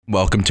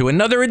Welcome to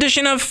another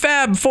edition of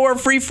Fab for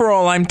Free For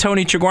All. I'm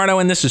Tony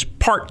Triguardo, and this is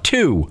part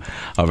 2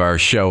 of our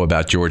show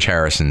about George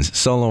Harrison's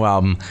solo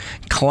album,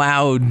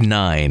 Cloud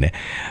 9.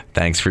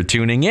 Thanks for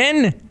tuning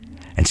in,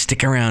 and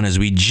stick around as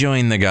we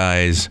join the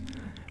guys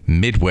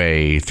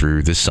midway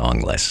through the song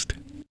list.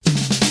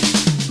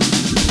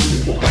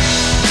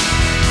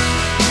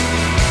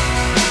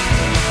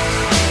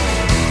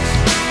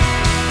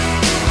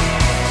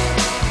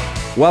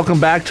 Welcome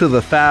back to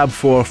the Fab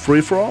for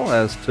Free For All,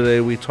 as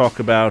today we talk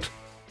about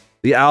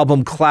the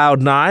album Cloud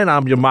 9.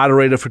 I'm your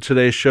moderator for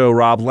today's show,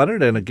 Rob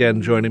Leonard, and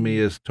again joining me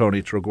is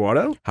Tony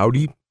Triguardo.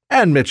 Howdy.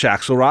 And Mitch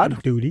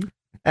Axelrod. Duty.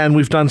 And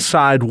we've done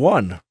side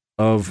 1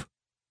 of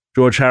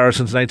George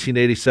Harrison's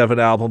 1987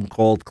 album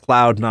called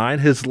Cloud 9,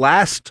 his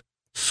last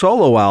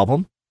solo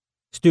album.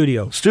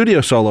 Studio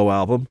solo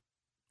album.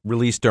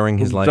 Released during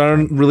his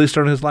lifetime. Released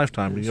during his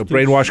lifetime. You know,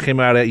 Brainwash came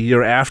out a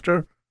year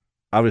after.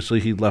 Obviously,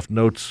 he left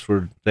notes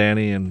for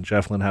Danny and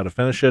Jeff Lynne how to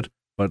finish it,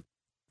 but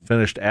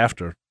finished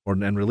after,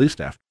 and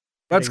released after.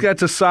 Let's get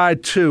to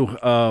side 2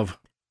 of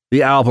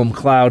the album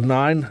Cloud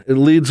 9. It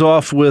leads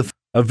off with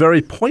a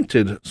very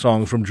pointed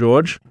song from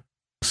George,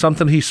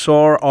 something he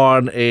saw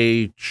on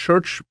a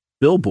church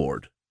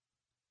billboard.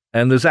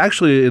 And there's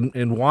actually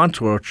in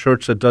Wantor a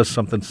church that does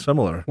something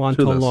similar.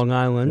 Wantor, Long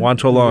Island.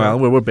 Wantor, Long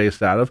Island, where we're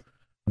based out of.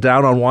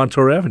 Down on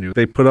Wantor Avenue.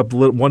 They put up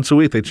once a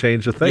week, they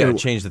change the thing. Yeah,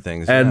 change the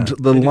things. And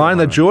the line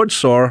that George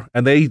saw,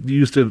 and they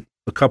used it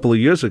a couple of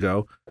years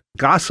ago,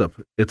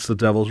 Gossip, It's the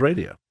Devil's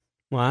Radio.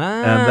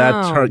 Wow.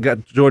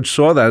 And George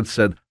saw that and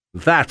said,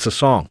 that's a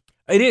song.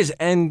 It is,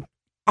 and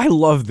I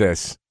love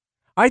this.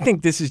 I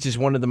think this is just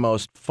one of the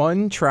most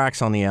fun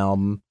tracks on the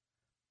album.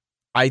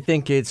 I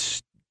think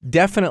it's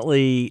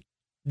definitely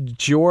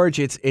George.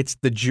 It's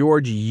the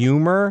George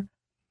humor.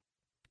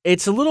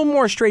 It's a little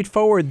more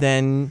straightforward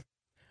than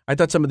I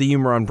thought. Some of the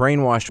humor on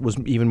Brainwashed was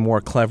even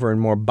more clever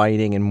and more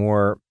biting and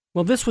more.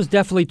 Well, this was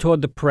definitely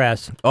toward the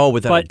press. Oh,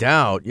 without a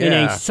doubt.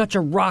 Yeah. In such a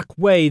rock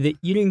way that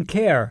you didn't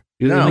care.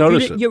 You didn't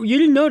notice it. You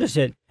didn't notice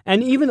it.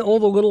 And even all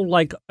the little,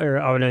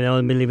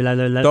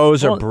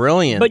 those are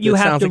brilliant. But you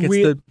have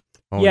to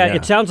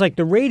it sounds like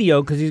the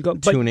radio because he's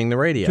tuning the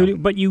radio.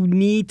 But you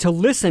need to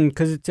listen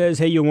because it says,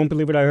 hey, you won't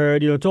believe what I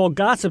heard. You know, it's all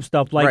gossip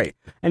stuff. Right.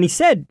 And he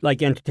said,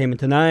 like, Entertainment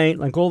Tonight,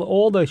 like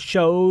all the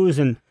shows.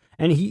 And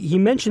he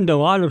mentioned a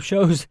lot of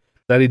shows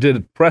that he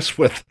did press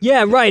with.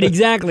 Yeah, right,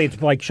 exactly. It's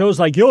like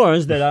shows like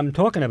yours that I'm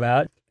talking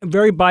about.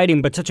 Very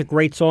biting, but such a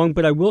great song.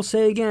 But I will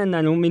say again,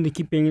 I don't mean to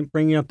keep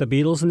bringing up the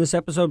Beatles in this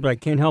episode, but I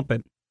can't help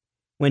it.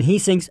 When he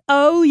sings,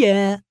 oh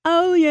yeah,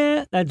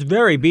 that's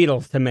very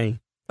Beatles to me.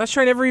 That's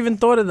right, I never even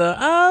thought of the,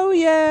 oh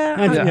yeah.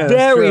 That's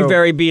very,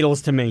 very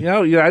Beatles to me. Yeah,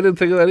 I didn't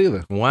think of that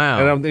either.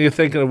 Wow. And you're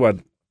thinking of what?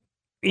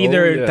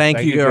 Either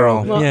Thank You,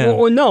 Girl.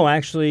 Or no,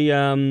 actually,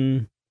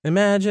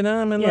 Imagine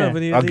I'm in love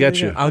with you. I'll get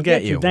you. I'll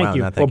get you. Thank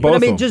you. Well, but I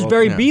mean, just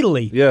very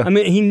Beatle-y. Yeah. I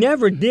mean, he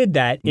never did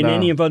that in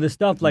any of other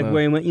stuff, like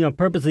where he went,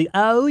 purposely,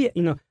 oh,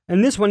 yeah,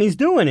 and this one he's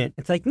doing it.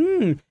 It's like,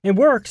 it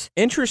works.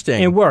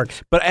 Interesting. It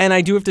works. And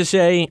I do have to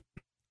say,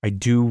 I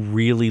do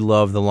really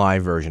love the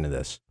live version of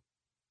this.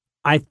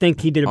 I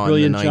think he did a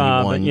brilliant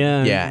job.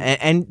 Yeah. Yeah.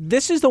 And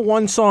this is the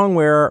one song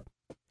where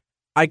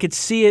I could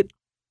see it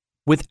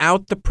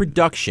without the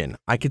production.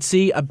 I could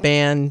see a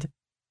band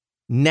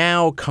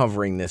now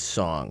covering this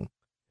song.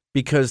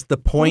 Because the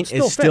point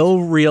is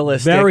still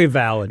realistic. Very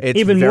valid. It's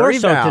even very more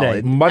so valid.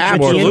 today. Much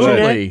more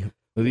Absolutely.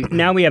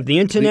 Now we have the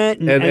internet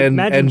and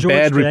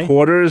bad today.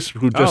 reporters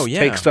who just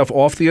take stuff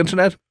off the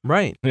internet.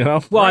 Right.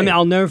 Well, right. I mean,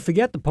 I'll never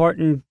forget the part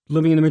in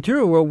Living in the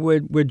Material World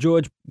where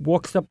George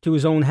walks up to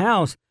his own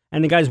house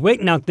and the guy's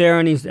waiting out there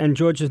and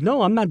George says,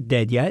 no, I'm not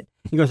dead yet.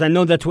 He goes, I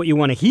know that's what you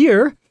want to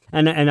hear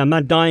and I'm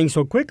not dying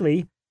so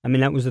quickly. I mean,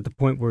 that was at the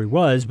point where he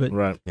was, but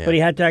he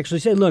had to actually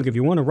say, look, if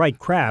you want to write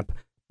crap,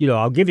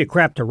 I'll give you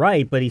crap to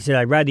write, but he said,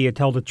 I'd rather you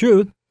tell the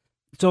truth.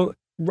 So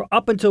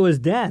up until his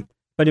death.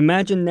 But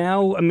imagine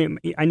now, I mean,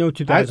 I know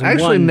 2001.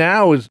 Actually,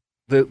 now is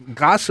the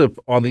gossip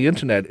on the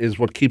internet is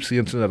what keeps the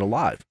internet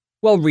alive.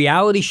 Well,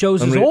 reality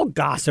shows is all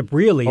gossip,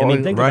 really. I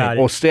mean, think about it.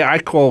 Well, I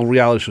call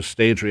reality shows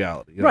stage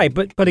reality. Right,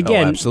 but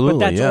again, absolutely,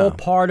 but that's all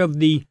part of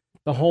the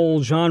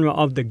whole genre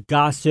of the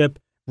gossip,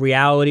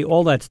 reality,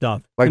 all that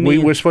stuff. Like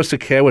we're supposed to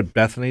care what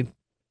Bethany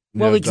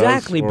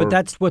exactly, does, but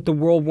that's what the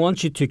world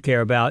wants you to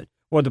care about.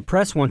 Or the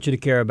press wants you to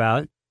care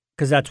about,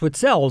 because that's what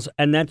sells,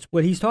 and that's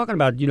what he's talking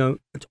about.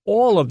 It's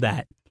all of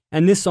that.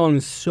 And this song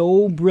is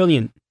so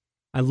brilliant.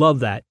 I love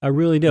that. I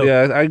really do.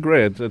 Yeah, I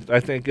agree. I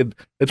think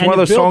it's one of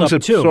those songs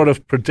that sort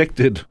of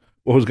predicted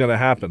what was going to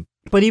happen.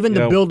 But even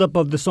the build-up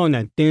of the song,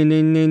 that din,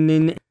 din, din,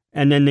 din,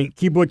 and then the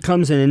keyboard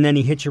comes in, and then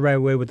he hits you right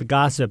away with the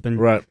gossip,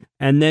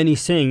 and then he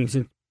sings.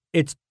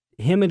 It's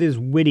him at his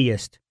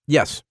wittiest.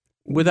 Yes,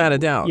 without a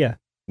doubt. Yeah.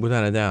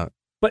 Without a doubt.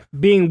 But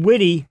being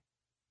witty,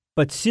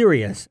 but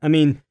serious. I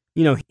mean,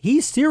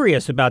 he's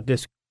serious about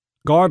this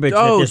garbage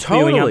that they're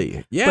spewing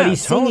out. Yeah, but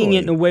he's singing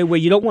it in a way where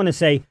you don't want to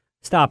say,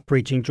 stop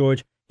preaching,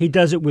 George. He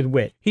does it with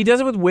wit.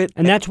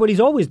 And that's what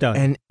he's always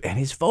done. And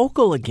his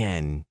vocal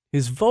again.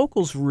 His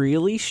vocal's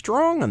really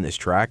strong on this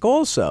track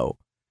also.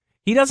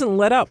 He doesn't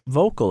let up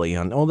vocally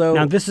although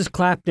Now this is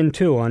Clapton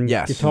too on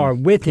Yes. guitar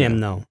with him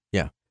though.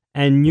 Yeah.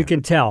 And you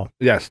can tell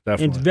Yes,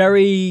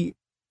 definitely.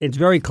 it's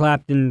very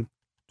Clapton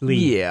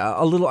lead. yeah,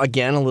 a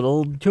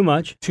little Too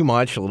much. too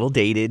much, a little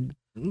dated.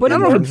 But I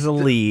in don't know. terms of the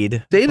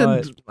lead. Dated,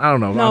 but- I don't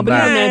know. No, on but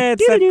that. even that-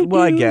 it's that,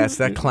 well, I guess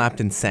that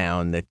Clapton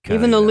sound that kinda,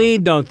 Even the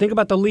lead though. Think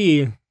about the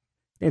lead.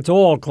 It's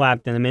all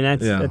Clapton. I mean,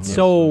 that's Yeah.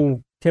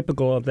 so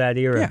typical of that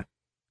era. Yeah.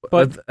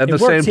 But at it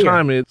the works same here.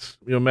 time, it's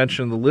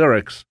mentioned the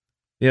lyrics.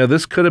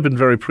 This could have been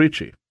very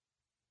preachy,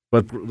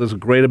 but there's a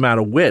great amount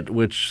of wit,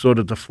 which sort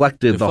of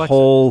deflected the Deflects it.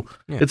 whole.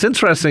 Yeah. It's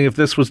interesting if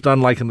this was done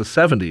like in the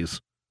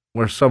 70s,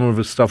 where some of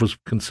his stuff was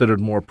considered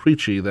more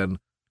preachy than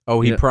Oh,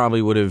 he Yeah.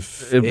 probably would have.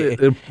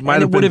 it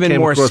might have would have been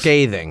came more across-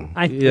 scathing.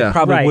 Yeah. It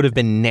probably Right. would have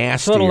been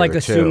nastier. Sort of like a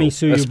too. Sue Me,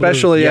 Sue You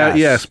especially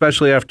Yes.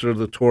 especially after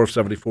the tour of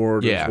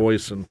 '74, Yeah. his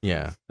voice and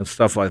Yeah.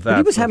 stuff like that. But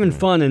he was having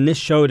fun, and this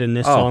showed in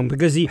this Oh. song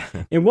because he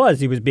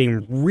was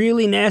being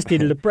really nasty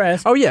to the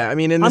press. Oh yeah, I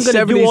mean in the I'm going to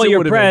 70s do all it your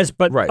would have press, been,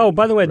 but right. oh,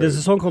 by the way, there's right.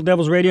 a song called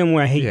Devil's Radio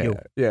where I hate yeah, you.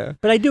 yeah.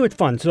 But I do it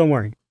fun, so don't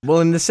worry. Well,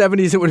 in the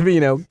 70s it would be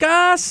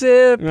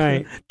gossip,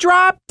 Right.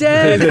 drop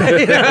dead.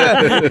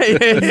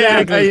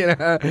 Exactly.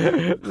 Yeah.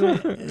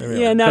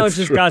 Yeah, now it's That's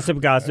just true.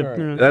 gossip. Right.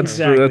 You know, That's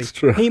exactly. true. That's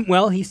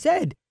true. He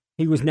said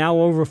he was now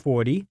over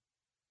 40.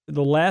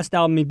 The last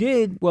album he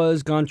did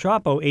was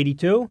Gontrapo,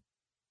 82.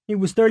 He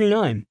was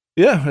 39.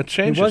 Yeah, it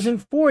changes. He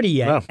wasn't 40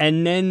 yet. No.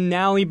 And then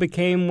now he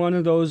became one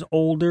of those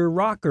older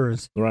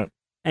rockers. Right.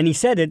 And he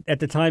said it at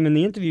the time in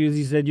the interviews.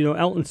 He said,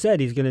 Elton said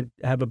he's going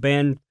to have a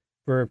band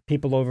for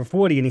people over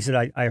 40. And he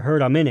said, I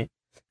heard I'm in it.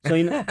 So,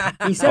 he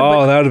said, Oh,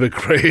 but, that would have been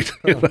great.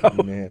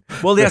 Man.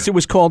 Well, yes, it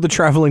was called the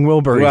Traveling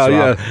Wilburys. Well,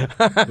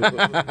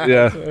 Rob.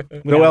 yeah.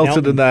 No Without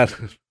Elton in that.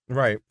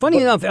 Right. funny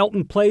enough,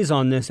 Elton plays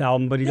on this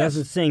album, but he Yes.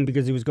 doesn't sing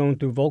because he was going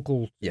through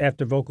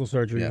after vocal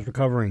surgery. He Yeah. was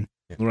recovering.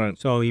 Right.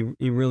 So he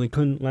really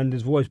couldn't lend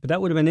his voice. But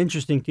that would have been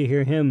interesting to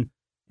hear him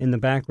in the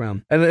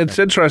background. And it's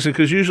interesting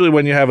because usually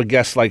when you have a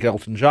guest like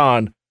Elton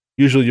John,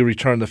 usually you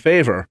return the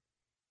favor.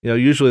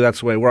 Usually that's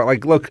the way it works.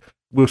 Like, look,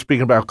 we were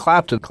speaking about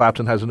Clapton.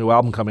 Clapton has a new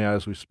album coming out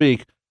as we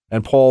speak,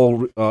 and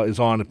Paul is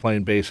on and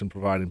playing bass and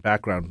providing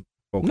background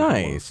vocals on one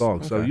of the Nice.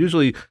 songs. So Okay.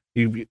 usually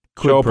you Quid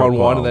show up pro on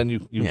one quo. and then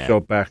you Yeah. show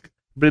up back.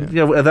 But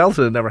with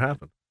Elton, it never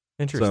happened.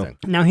 Interesting.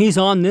 Now he's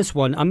on this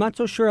one. I'm not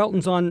so sure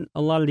Elton's on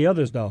a lot of the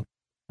others, though.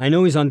 I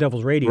know he's on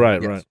Devil's Radio.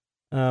 Right, Yes. right.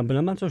 But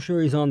I'm not so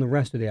sure he's on the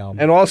rest of the album.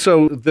 And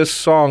also, this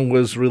song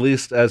was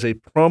released as a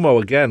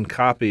promo, again,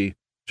 copy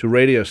to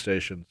radio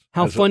stations.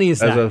 How as a- funny is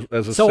that?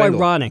 As a so single.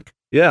 ironic.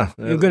 Yeah.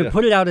 You're going to yeah.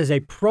 put it out as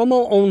a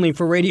promo only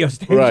for radio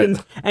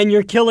stations, and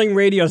you're killing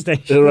radio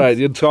stations. Right,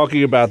 you're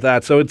talking about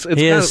that. So it's kind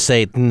of,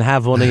 Satan,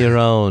 have one of your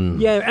own.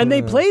 Yeah, and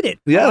they played it.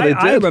 Yeah, they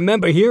I did.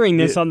 remember hearing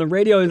this on the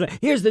radio. It's like,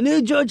 here's the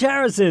new George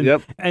Harrison.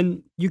 Yep.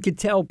 And you could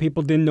tell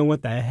people didn't know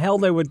what the hell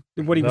what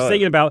he was No.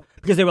 singing about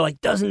because they were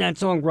like, doesn't that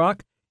song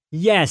rock?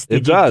 Yes. Did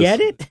It you does. get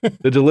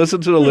it? Did you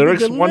listen to the Did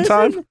lyrics you one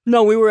time? listen?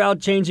 No, we were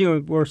out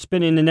changing or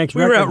spinning the next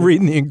We were record. out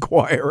reading the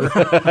Inquirer.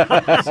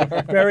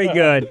 Very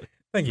good.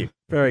 Thank you.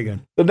 Very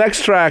good. The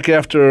next track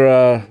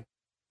after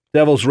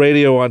Devil's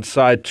Radio on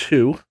side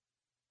 2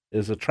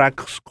 is a track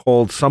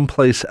called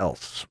Someplace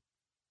Else.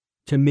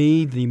 To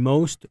me, the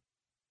most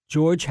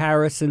George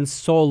Harrison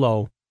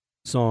solo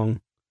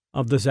song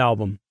of this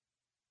album.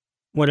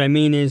 What I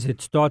mean is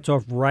it starts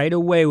off right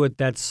away with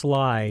that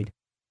slide.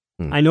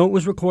 Hmm. I know it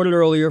was recorded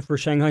earlier for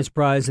Shanghai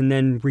Surprise and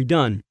then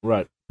redone,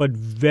 Right. but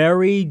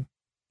very,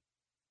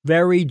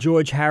 very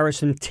George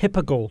Harrison,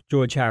 typical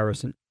George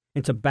Harrison.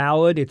 It's a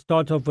ballad. It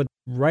starts off with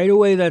right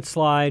away that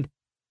slide.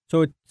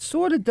 So it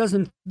sort of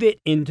doesn't fit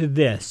into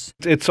this.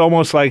 It's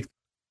almost like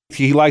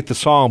he liked the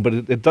song, but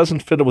it doesn't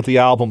fit with the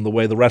album the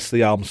way the rest of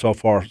the album so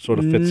far sort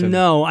of fits in.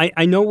 No,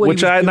 I know what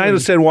Which he was I doing.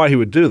 understand why he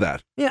would do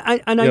that. Yeah, I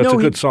You know, know it's a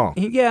he- good song.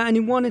 Yeah, and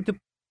he wanted to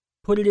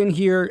put it in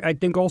here, I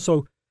think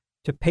also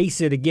to pace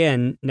it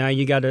again. Now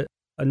you got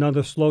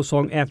another slow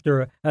song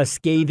after a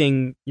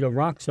scathing,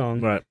 rock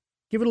song. Right.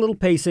 Give it a little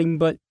pacing,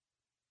 but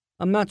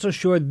I'm not so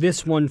sure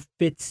this one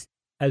fits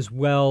as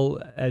well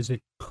as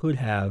it could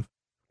have,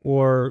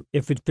 or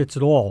if it fits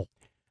at all.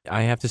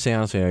 I have to say,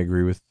 honestly, I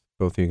agree with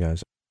both of you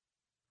guys.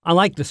 I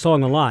like the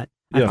song a lot.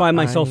 I Yeah. find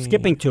myself I-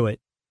 skipping to it,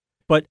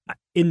 but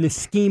in the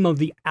scheme of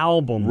the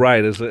album,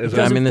 Right. It I'm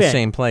doesn't in the fit.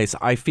 same place.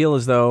 I feel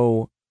as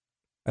though,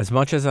 as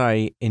much as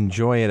I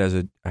enjoy it as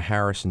a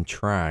Harrison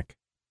track,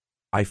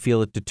 I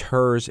feel it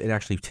deters, it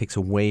actually takes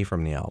away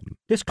from the album.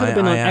 This could have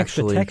been I on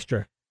extra actually-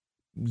 texture.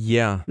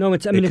 Yeah. No,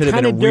 it's it it's could have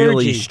kind been of a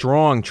really dirty.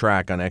 strong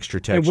track on extra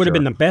texture. It would have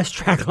been the best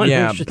track on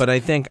yeah, Extra but I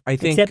think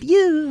except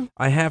you.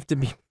 I have to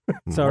be.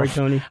 Sorry,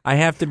 Tony. I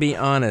have to be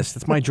honest.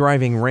 It's my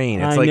driving rain.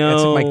 It's I like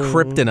know. that's my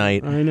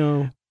kryptonite. I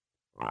know.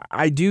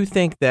 I do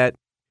think that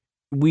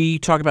we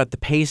talk about the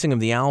pacing of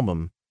the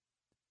album.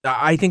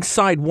 I think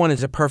side 1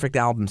 is a perfect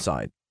album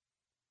side.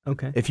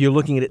 Okay. If you're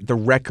looking at it, the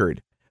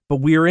record. But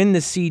we're in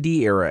the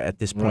CD era at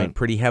this point Right.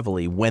 pretty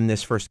heavily when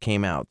this first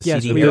came out. The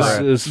Yes, CD we era.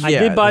 are. Is- I yeah,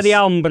 did buy the this-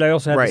 album, but I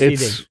also had Right. the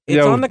CD. It's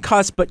It's on the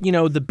cusp, but the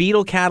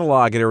Beatle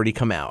catalog had already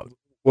come out.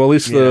 Well, at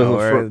least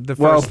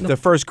the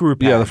first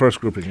group. Yeah, had. the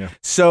first grouping. Yeah.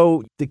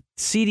 So the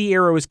CD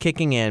era was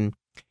kicking in,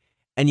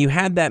 and you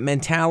had that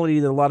mentality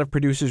that a lot of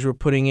producers were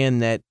putting in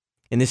that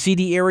in the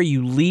CD era,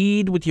 you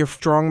lead with your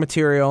strong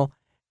material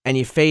and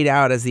you fade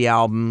out as the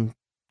album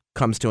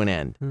comes to an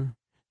end.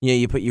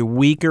 You put your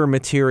weaker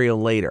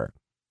material later.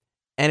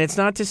 And it's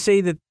not to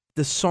say that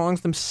the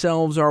songs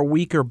themselves are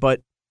weaker,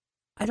 but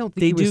I don't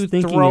think they he was do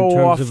thinking throw in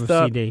off terms of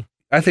the- a CD.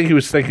 I think he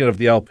was thinking of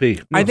the LP.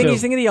 I think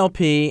he's thinking of the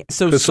LP.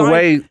 So Because the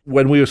way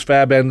when we was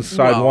Fab Ends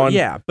side well, one.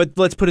 Yeah, but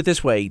let's put it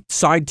this way.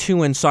 Side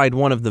 2 and side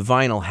 1 of the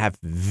vinyl have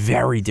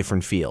very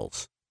different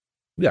feels.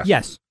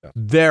 Yes.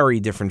 Very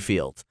different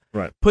feels.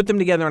 Right. Put them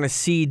together on a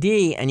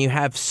CD and you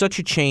have such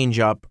a change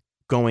up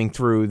going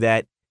through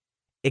that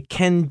it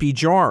can be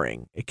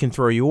jarring. It can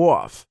throw you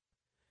off.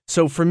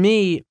 So for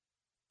me,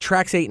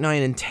 tracks 8,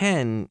 9, and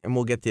 10, and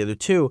we'll get the other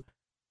two,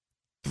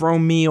 throw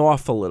me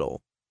off a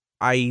little.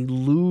 I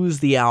lose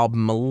the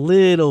album a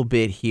little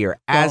bit here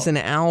as an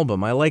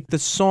album. I like the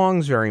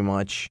songs very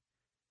much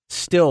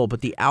still,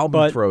 but the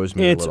album throws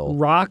me a little. It's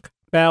rock,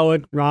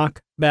 ballad,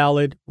 rock,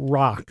 ballad,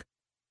 rock.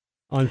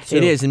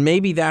 It is, and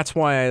maybe that's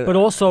why But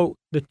also,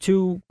 the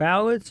two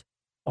ballads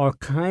are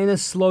kind of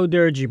slow,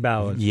 dirgy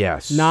ballads.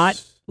 Yes.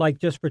 Not like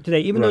Just for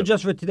Today. Even though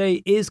Just for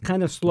Today is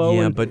kind of slow.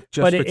 Yeah, and, but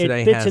Just for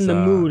Today it fits has in the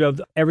mood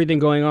of everything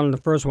going on in the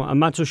first one. I'm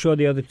not so sure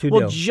the other two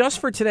Well, do. Just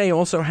for Today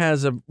also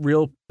has a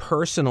real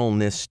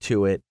personalness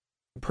to it,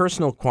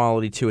 personal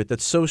quality to it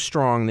that's so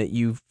strong that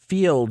you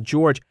feel,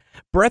 George,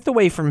 Breath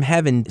Away from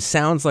Heaven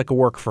sounds like a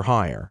work for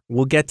hire.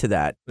 We'll get to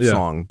that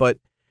song, but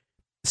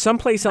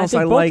someplace else I,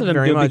 think like both of them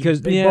very do much.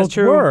 because they Yeah, both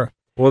true. were.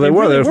 Well, they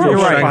were. They were You're from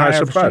right. Shanghai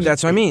Hire Surprise.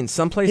 That's what I mean.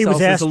 Someplace He was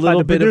else is asked a by little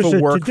the bit of producer a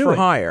to work do for it.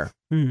 hire,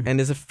 and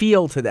there's a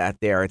feel to that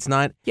there. It's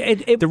not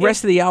the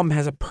rest of the album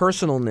has a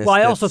personalness. Well,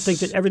 I also think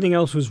that everything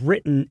else was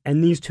written,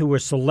 and these two were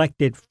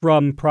selected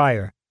from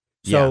prior.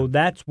 So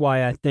that's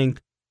why I think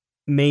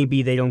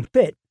maybe they don't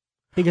fit.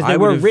 Because they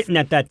were written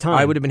at that time.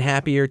 I would have been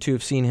happier to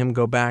have seen him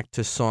go back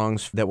to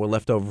songs that were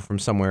left over from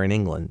somewhere in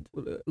England.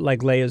 Like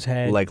Leia's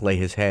Head. Like Lay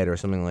His Head or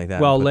something like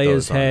that. Well, and put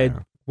Leia's those on Head.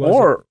 there.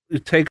 Or you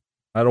take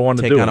I Don't Want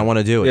to Do It. I Don't Want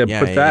to Do It. Yeah,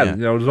 put that. Yeah.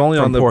 You know, it was only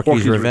From on the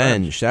Porky's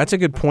Revenge. That's a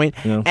good point.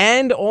 Yeah.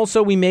 And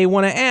also, we may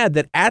want to add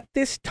that at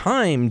this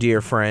time,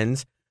 dear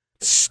friends,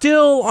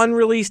 still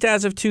unreleased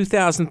as of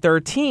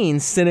 2013,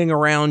 sitting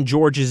around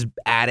George's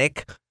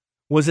attic,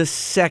 was a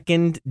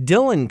second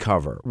Dylan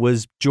cover.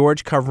 Was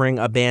George covering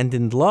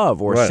Abandoned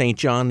Love or St.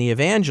 John the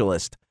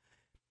Evangelist?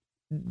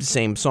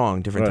 Same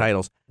song, different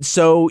titles.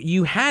 So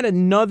you had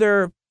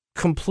another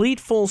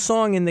complete full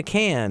song in the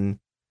can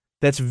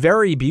that's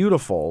very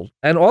beautiful.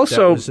 And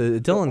also, that was a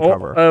Dylan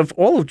cover. Of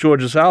all of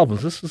George's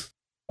albums, this is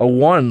a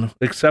one,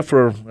 except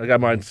for, I got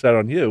mine set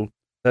on you,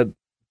 that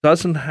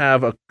doesn't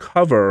have a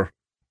cover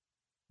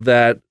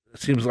that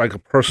seems like a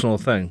personal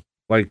thing.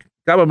 Like,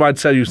 Got My Mind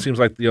Set on You seems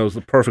like, you know, it's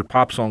the perfect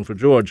pop song for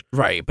George.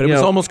 Right, but it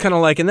was almost kind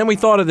of like, and then we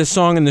thought of this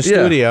song in the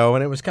studio,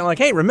 and it was kind of like,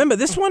 hey, remember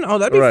this one? Oh,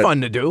 that'd be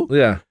fun to do.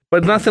 Yeah,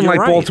 but nothing You're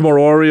like right. Baltimore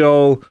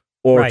Oriole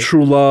or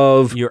True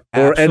Love You're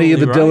or any of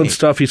the absolutely Dylan right.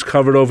 stuff he's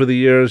covered over the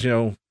years, you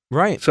know.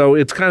 Right. So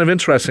it's kind of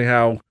interesting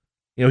how,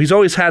 you know, he's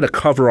always had a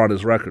cover on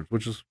his records,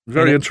 which is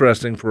very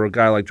interesting for a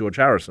guy like George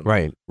Harrison.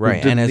 Right.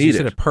 And as you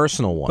said, a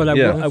personal one. But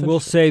I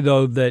will say,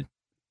 though, that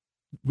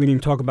we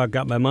didn't talk about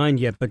Got My Mind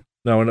yet, but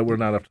No, we're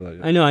not up to that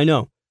yet. I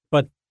know.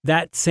 But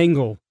that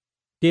single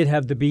did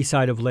have the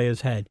B-side of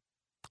Leia's Head.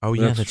 Oh,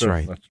 yeah, that's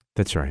right.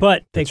 That's right.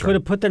 But they could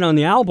have put that on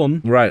the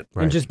album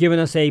and just given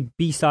us a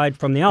B-side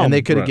from the album. And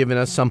they could have given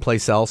us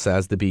someplace else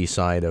as the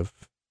B-side of...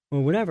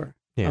 Or whatever.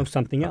 Of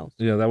something else.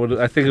 Yeah, that would.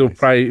 I think it would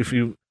probably, if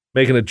you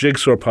making a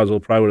jigsaw puzzle,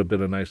 probably would have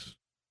been a nice...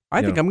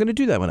 I think I'm going to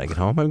do that when I get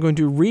home. I'm going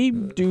to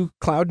redo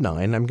Cloud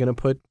 9. I'm going to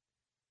put...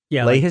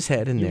 Lay His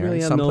Head in there. Really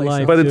have someplace no life,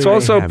 else. But it's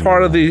also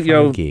part of the, you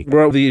know, geek.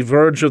 where the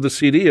verge of the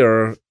CD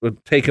are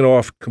taken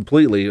off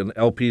completely and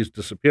LPs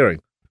disappearing.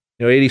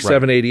 You know,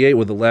 87, 88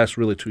 were the last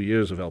really 2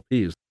 years of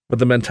LPs. But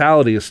the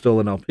mentality is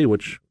still an LP,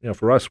 which, you know,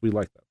 for us, we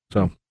like that.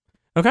 So,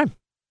 okay.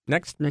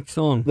 Next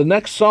song. The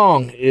next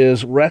song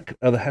is Wreck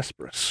of the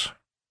Hesperus.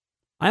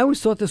 I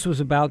always thought this was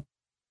about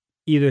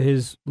either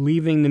his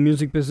leaving the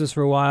music business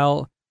for a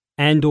while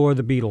and or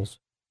the Beatles.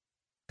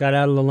 Got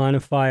out of the line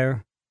of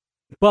fire.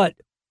 But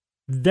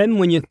then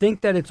when you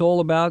think that it's all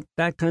about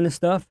that kind of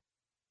stuff,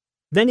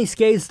 then he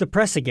scathes the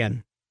press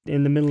again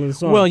in the middle of the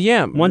song. Well,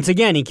 yeah. Once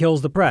again, he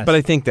kills the press. But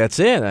I think that's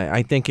it.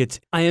 I think it's...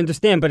 I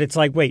understand, but it's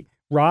like, wait,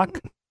 rock,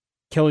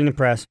 killing the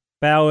press.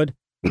 Ballad,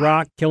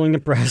 rock, killing the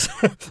press.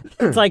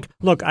 It's like,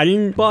 look, I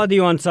didn't bother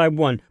you on side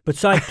 1, but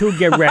side 2,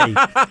 get ready,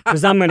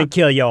 because I'm going to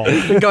kill y'all.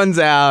 The gun's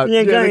out.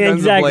 Yeah, the guns are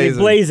exactly.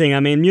 Blazing. I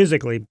mean,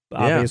 musically,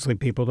 obviously, Yeah.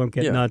 people don't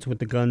get Yeah. nuts with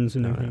the guns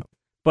and everything.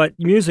 But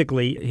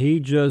musically,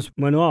 he just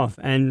went off,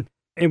 and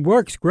it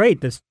works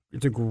great. It's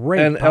a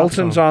great And pop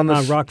Elton's song. on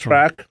this rock song.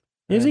 track.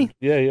 Is he?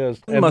 Yeah, he is.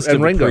 He must have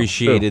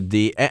appreciated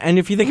the... And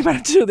if you think about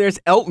it, too, there's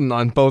Elton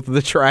on both of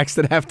the tracks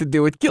that have to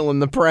do with killing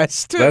the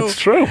press, too. That's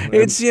true.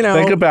 It's, you know...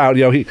 Think about,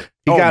 you know, he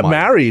got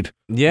married.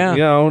 Yeah. You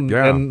know,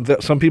 Yeah. and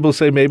some people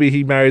say maybe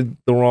he married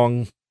the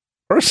wrong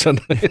person.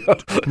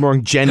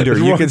 Wrong gender.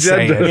 You Wrong can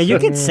say gender. Yeah, it. you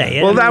can say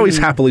it. Well, I now he's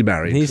mean, happily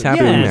married. He's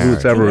happily Yeah. married.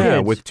 Who's ever- Yeah,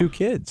 Kids. with 2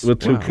 kids. With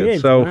 2 Wow.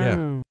 kids. So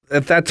wow.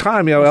 at that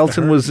time,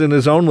 Elton was in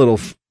his own little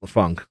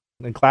funk,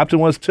 and Clapton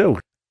was too.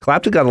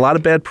 Clapton got a lot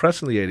of bad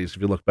press in the 80s,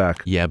 if you look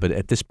back. Yeah, but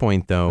at this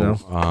point, though,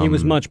 He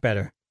was much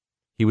better.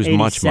 He was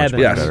much 87.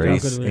 Yes. better.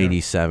 Yeah.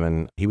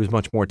 87. He was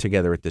much more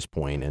together at this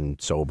point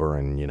and sober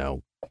and,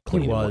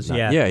 clean. and was,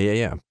 whatnot. yeah.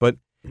 Yeah. But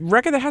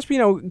record that has to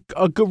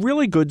be,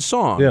 really good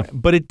song. Yeah.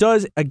 But it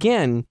does,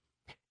 again,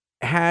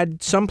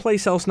 had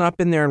Someplace Else not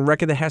been there and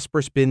Wreck of the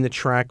Hesperus been the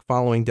track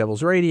following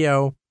Devil's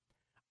Radio,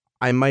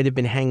 I might have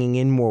been hanging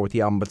in more with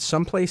the album. But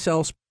Someplace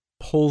Else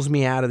pulls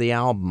me out of the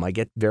album. I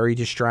get very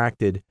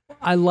distracted.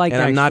 I like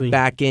And I'm actually, not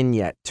back in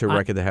yet to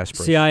Wreck of the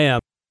Hesperus. See, I am.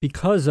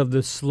 Because of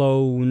the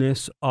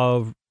slowness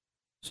of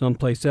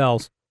Someplace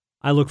Else,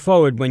 I look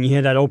forward when you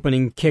hear that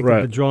opening kick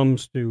Right. of the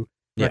drums to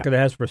Yeah. Wreck of the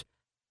Hesperus.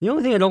 The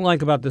only thing I don't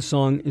like about this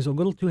song is a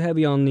little too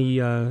heavy on the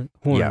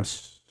horns.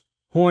 Yes.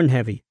 Horn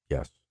heavy.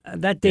 Yes.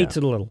 That dates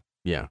it a little.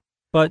 Yeah.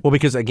 But Well,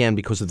 because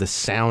of the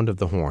sound of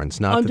the horns,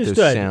 not understood.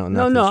 that there's sound.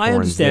 No, not no, that there's I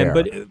horns understand,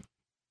 there. but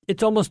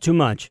it's almost too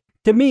much.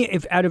 To me,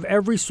 if out of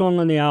every song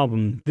on the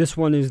album, this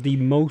one is the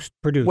most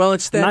produced. well,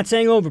 it's I'm that. not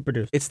saying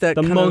overproduced. It's that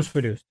The kind most of,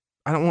 produced.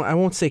 I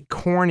won't say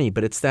corny,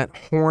 but it's that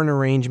horn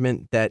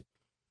arrangement that.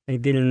 They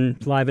did in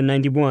Live in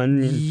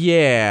 '91.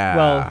 Yeah.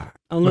 Well,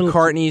 a little.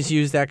 McCartney's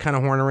used that kind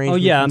of horn Oh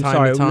arrangement yeah, from I'm time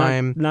sorry. to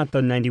time. Not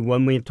the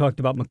 '91. We had talked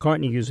about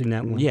McCartney using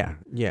that one. Yeah.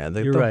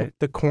 You're right.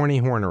 The corny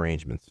horn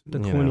arrangements. The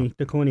you corny, know.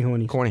 the corny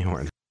horny. Corny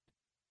horn.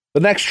 The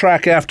next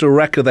track after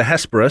Wreck of the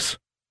Hesperus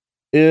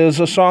is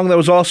a song that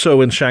was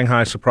also in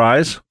Shanghai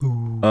Surprise.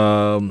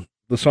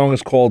 The song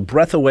is called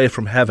Breath Away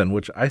from Heaven,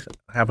 which I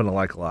happen to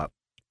like a lot.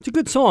 It's a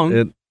good song.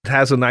 It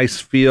has a nice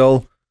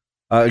feel.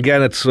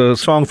 Again, it's a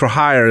song for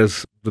hire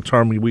is the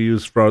term we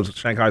use for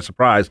Shanghai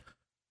Surprise,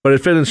 but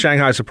it fit in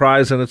Shanghai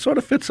Surprise, and it sort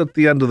of fits at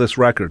the end of this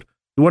record.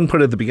 You wouldn't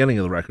put it at the beginning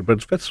of the record, but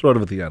it fits sort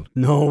of at the end.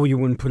 No, you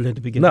wouldn't put it at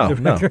the beginning of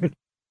the No. record.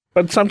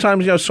 But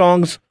sometimes,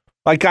 songs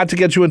like Got to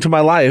Get You Into My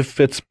Life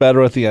fits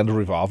better at the end of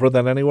Revolver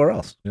than anywhere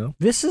else,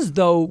 This is,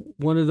 though,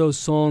 one of those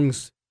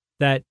songs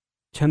that,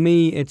 to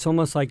me, it's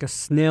almost like a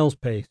snail's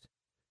pace.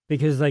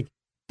 Because, like,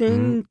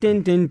 din,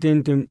 din, din,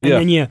 din, din, and Yeah.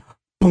 then you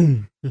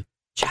boom,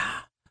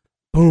 cha,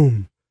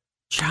 boom,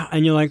 cha,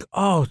 and you're like,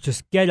 oh,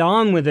 just get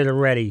on with it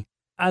already.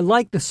 I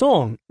like the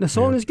song. The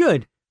song is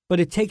good,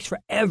 but it takes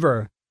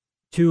forever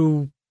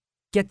to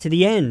get to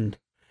the end.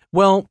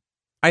 Well,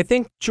 I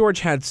think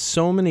George had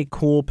so many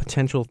cool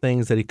potential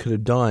things that he could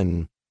have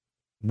done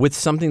with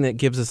something that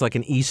gives us like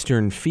an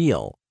Eastern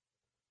feel.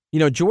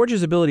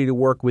 George's ability to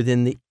work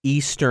within the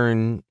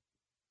Eastern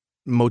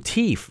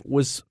motif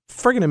was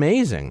friggin'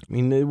 amazing. I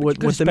mean, what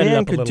could have the sped it man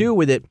up a could little. do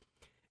with it,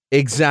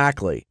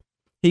 exactly.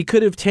 He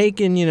could have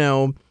taken,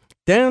 down,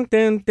 down,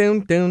 down,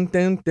 down,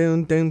 down, down,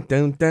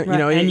 down, down.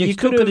 Right, and you he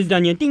still could could have have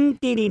done your ding,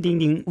 ding, ding, ding,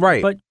 ding.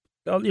 Right. But,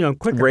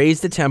 quicker.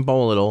 raised the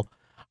tempo a little.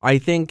 I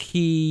think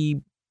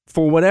he,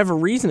 for whatever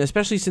reason,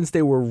 especially since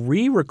they were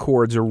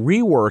re-records or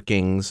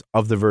reworkings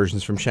of the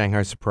versions from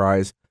Shanghai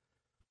Surprise,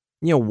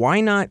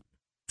 why not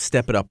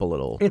step it up a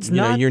little? It's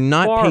not you're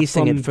not far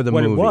pacing from it for the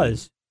what movie. it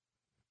was.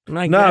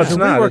 I No, guess. it's The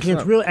not. reworking, It's it's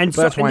not. really, and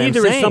That's why I'm neither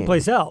is saying.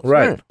 someplace else.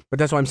 Right. But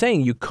that's why I'm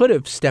saying you could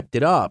have stepped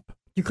it up.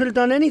 You could have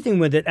done anything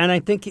with it, and I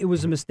think it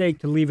was a mistake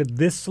to leave it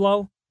this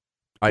slow.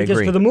 I Because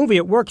agree. for the movie,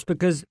 it works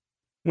because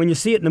when you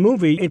see it in the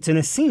movie, it's in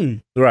a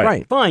scene.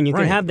 Right. Fine, you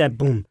can Right. have that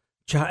boom,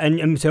 cha,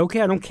 and say,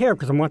 okay, I don't care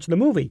because I'm watching the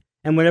movie.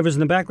 And whatever's in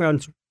the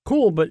background's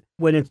cool, but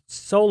when it's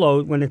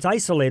solo, when it's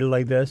isolated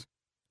like this,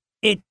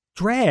 it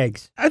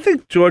drags. I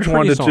think George Pretty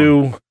wanted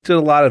song. did a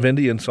lot of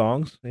Indian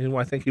songs.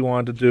 I think he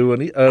wanted to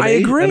do I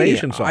agree. an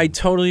Asian song. I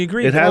totally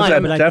agree. It has Why?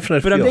 that But I-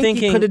 definite But I'm feel. think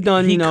he thinking could have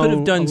done, he you know, could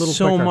have done a little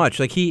so quicker. much.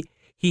 Like he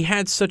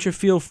had such a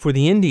feel for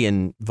the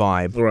Indian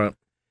vibe Right.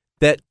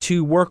 that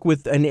to work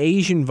with an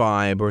Asian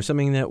vibe or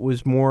something that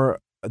was more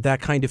that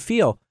kind of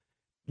feel,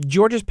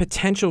 George's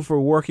potential for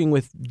working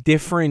with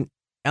different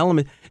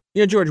elements.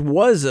 George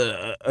was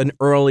an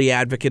early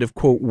advocate of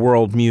quote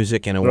world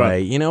music in a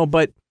Right. way,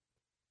 but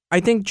I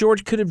think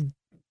George could have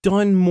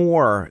done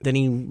more than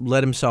he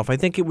let himself. I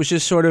think it was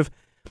just sort of,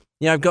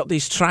 I've got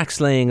these tracks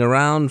laying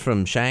around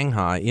from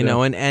Shanghai,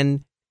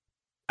 and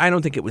I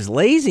don't think it was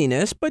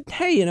laziness, but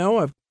hey,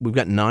 we've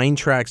got 9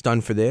 tracks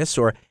done for this,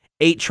 or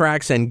 8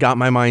 tracks and Got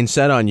My Mind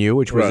Set on You,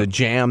 which was Right. a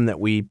jam that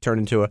we turned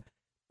into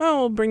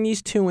we'll bring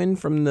these 2 in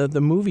from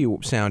the movie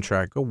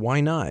soundtrack. Oh,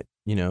 why not?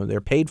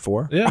 They're paid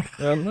for. Yeah,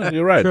 no,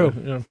 you're right. True.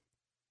 Yeah.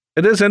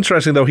 It is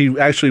interesting, though, he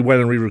actually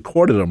went and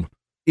re-recorded them,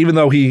 even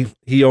though he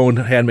owned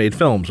Handmade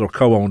Films or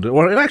co-owned it.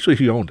 Or actually,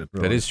 he owned it.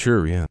 Really. That is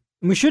true, yeah.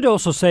 We should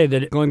also say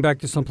that going back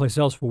to someplace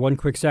else for one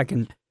quick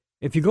second,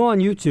 if you go on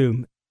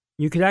YouTube,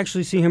 you could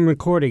actually see him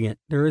recording it.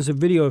 There is a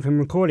video of him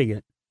recording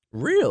it.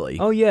 Really?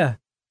 Oh, yeah.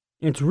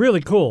 It's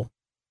really cool.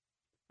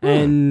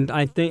 And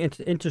I think it's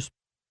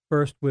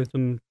interspersed with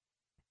some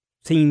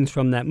scenes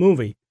from that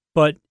movie.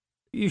 But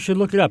you should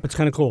look it up. It's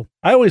kind of cool.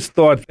 I always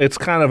thought it's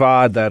kind of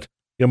odd that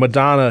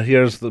Madonna,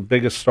 here's the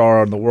biggest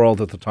star in the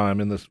world at the time,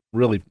 in this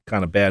really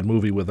kind of bad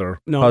movie with her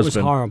No, husband. it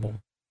was horrible.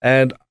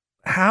 And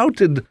how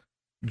did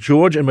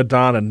George and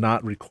Madonna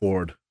not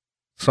record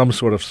some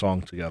sort of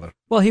song together?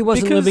 Well, he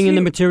wasn't Because living in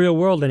the he- material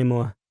world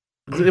anymore.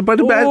 But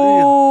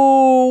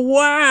Oh,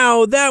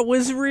 wow. That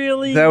was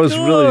really that was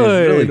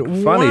really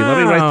good. funny. Let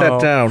me write that Wow.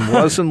 down.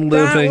 Wasn't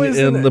That living was-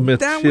 in the that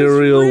was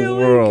material really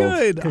world.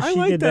 Good. 'Cause I she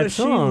like did that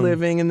She song.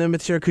 living in the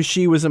material because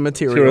she was a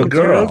Material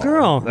material girl.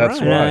 Girl. That's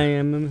and right. I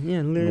am living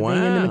in the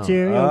Wow.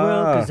 material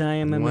world because I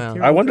am a Wow.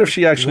 material I wonder if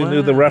she actually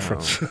knew the Wow.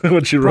 reference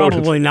when she wrote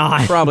Probably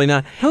not. Probably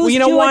not. Who's you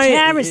know George why?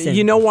 Harrison?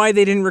 You know why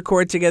they didn't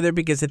record together?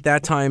 Because at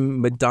that time,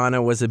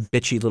 Madonna was a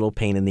bitchy little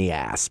pain in the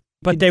ass.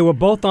 But they were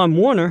both on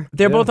Warner.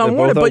 They're both on they're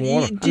Warner. both on But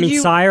Warner. did I mean,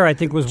 you? Sire, I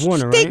think, was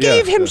Warner, They right?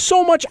 gave Yeah. him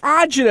so much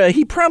agita.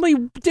 He probably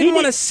didn't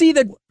want to see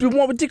the.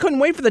 They couldn't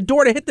wait for the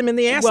door to hit them in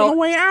the ass on the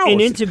way out. In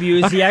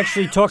interviews, he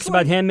actually talks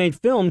about handmade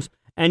films,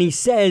 and he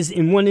says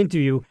in one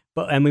interview,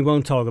 and we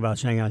won't talk about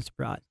Shanghai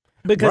Surprise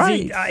because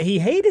he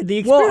hated the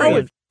experience.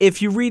 Well,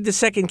 if you read the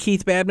second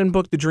Keith Badman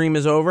book, The Dream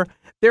Is Over,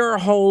 there are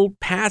whole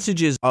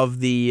passages of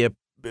the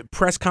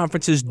press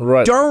conferences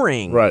Right.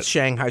 during Right.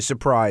 Shanghai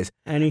Surprise,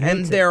 and he and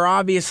hates it. they're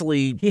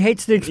obviously, He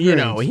hates the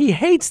experience. he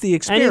hates the and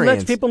experience. he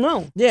lets people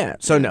know. Yeah,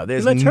 so no,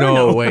 there's lets her no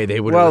know. way they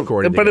would have Well,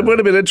 recorded but it together. would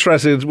have been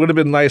interesting. It would have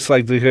been nice,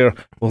 like to hear.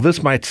 Well,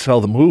 this might sell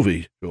the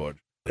movie, George.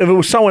 If it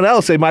was someone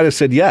else, they might have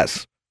said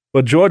yes.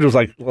 But George was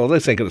like, "Well,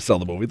 this ain't going to sell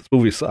the movie. This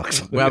movie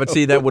sucks." Well, but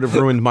see, that would have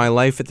ruined my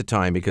life at the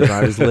time because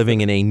I was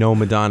living in a no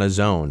Madonna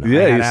zone. Yeah,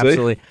 I had you see?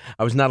 absolutely.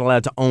 I was not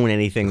allowed to own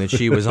anything that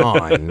she was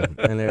on.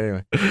 And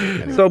anyway,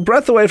 So,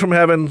 Breath Away from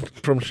Heaven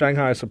from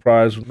Shanghai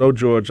Surprise, no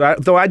George.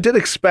 Though I did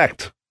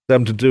expect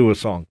them to do a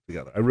song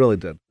together. I really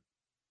did.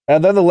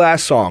 And then the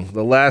last song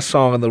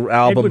on the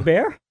album. Edward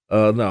Bear?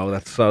 No,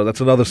 that's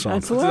another song.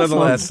 That's the that's last the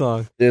one. last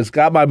song. Is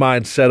Got My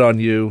Mind Set on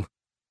You.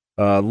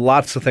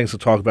 Lots of things to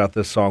talk about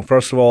this song.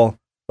 First of all,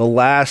 the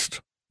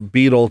last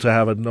Beatle to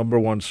have a number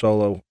one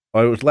solo.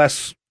 Or it was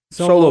last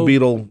solo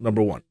Beatle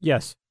number one.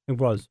 Yes, it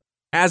was.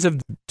 As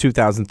of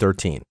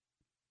 2013.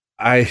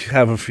 I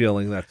have a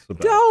feeling that's the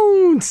best.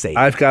 Don't say that.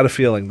 I've got a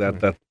feeling that.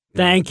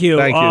 Thank you.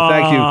 Thank you.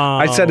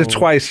 I said it Oh.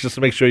 twice just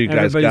to make sure you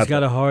guys Everybody's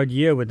got got a hard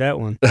year with that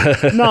one.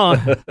 No,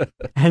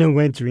 and a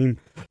wet dream.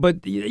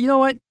 But you know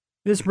what?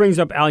 This brings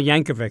up Al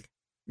Yankovic.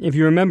 If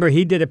you remember,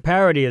 he did a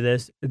parody of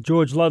this.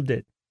 George loved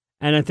it.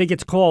 And I think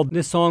it's called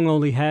This Song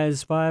Only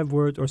Has 5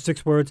 words or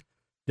 6 words.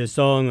 This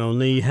song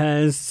only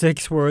has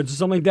 6 words or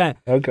something like that.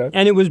 Okay.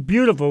 And it was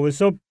beautiful. It was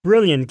so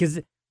brilliant because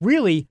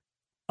really,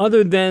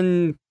 other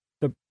than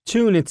the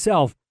tune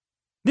itself,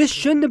 this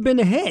shouldn't have been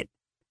a hit.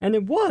 And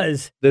it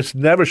was. This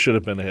never should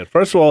have been a hit.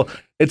 First of all,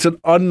 it's an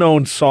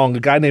unknown song. A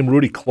guy named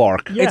Rudy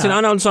Clark. Yeah. It's an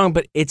unknown song,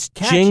 but it's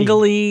Catchy.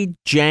 jingly,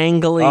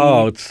 jangly.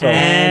 Oh, it's so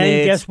And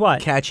it's guess what?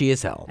 Catchy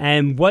as hell.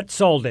 And what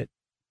sold it?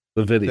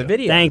 the video. The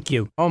video. Thank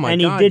you. Oh, my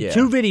and God, he did yeah.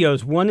 2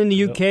 videos, one in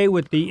the UK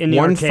with the in the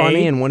One arcade,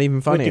 funny and one even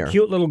with funnier. the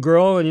cute little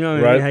girl, and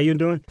Right. how you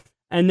doing?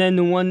 And then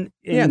the one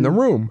in the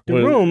room. the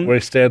room, where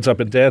he stands up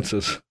and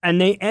dances.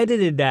 and they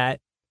edited that.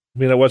 I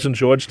mean, it wasn't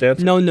George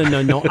dancing. No.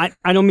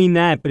 I don't mean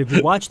that, but if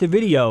you watch the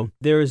video,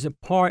 there is a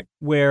part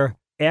where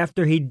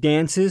after he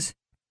dances,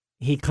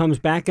 he comes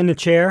back in the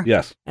chair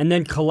Yes. and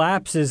then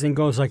collapses and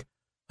goes like,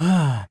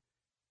 ah.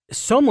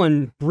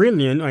 Someone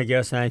brilliant, I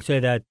guess, and I say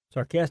that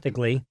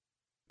sarcastically,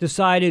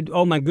 decided,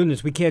 oh my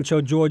goodness, we can't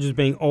show George as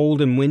being old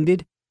and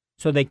winded,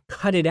 so they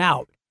cut it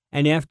out.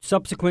 And after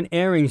subsequent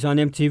airings on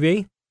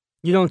MTV,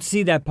 you don't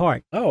see that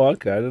part. Oh,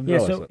 okay. I didn't Yeah,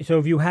 realize so that. so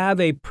if you have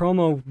a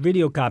promo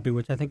video copy,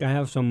 which I think I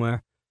have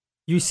somewhere,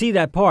 you see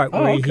that part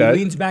Oh, where okay. he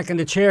leans back in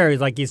the chair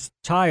like he's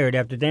tired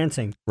after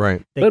dancing.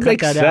 Right. They That cut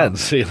makes that out.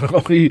 sense. You know,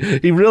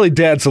 he really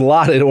danced a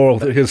lot in all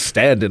his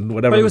stand-in,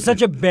 whatever. But it was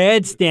such a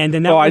bad stand,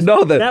 and that Oh, I was,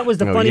 know that. That was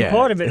the Oh, funny yeah.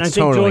 part of it. And It's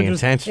I think totally George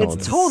was, intentional. It's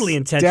It's totally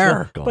intentional.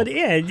 hysterical. But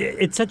yeah,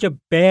 it's such a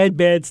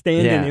bad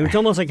stand-in. Yeah. It's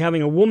almost like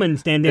having a woman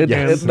stand in.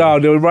 No,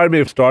 it reminded me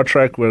of Star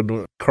Trek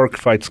when Kirk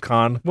fights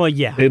Khan Well,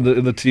 yeah. in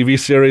the TV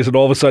series, and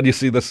all of a sudden you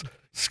see this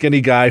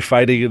skinny guy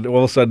fighting, and all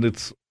of a sudden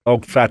it's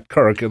fat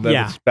Kirk, and then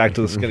Yeah. it's back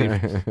to the skinny.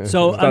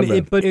 So It's I done mean,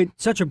 that. but it's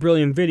such a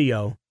brilliant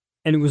video,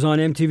 and it was on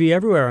MTV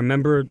everywhere. I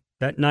remember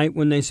that night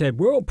when they said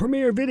world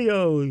premiere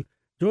video,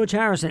 George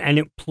Harrison, and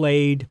it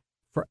played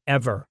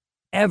forever,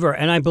 ever.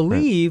 And I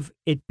believe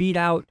it beat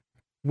out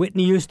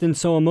Whitney Houston's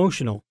 "So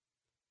Emotional"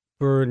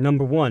 for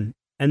number 1,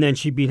 and then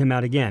she beat him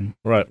out again.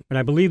 Right. And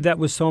I believe that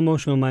was "So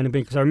Emotional" might have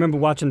been because I remember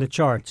watching the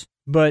charts.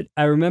 But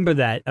I remember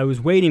that I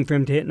was waiting for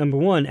him to hit number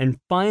 1, and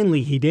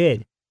finally he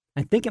did.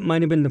 I think it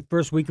might have been the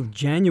first week of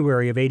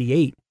January of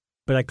 '88,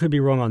 but I could be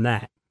wrong on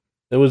that.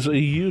 It was a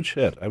huge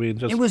hit. I mean,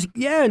 just It was,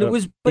 yeah, and it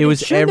was. But it was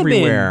shouldn't have been.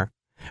 everywhere.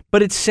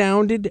 But it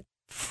sounded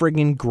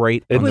friggin'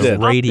 great It on was the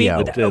upbeat, radio.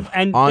 it did.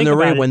 And On think the about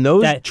radio, it, when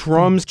those that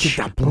drums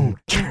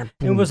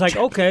it was like,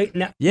 okay,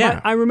 now,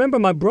 Yeah. I remember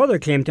my brother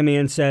came to me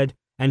and said,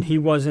 and he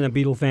wasn't a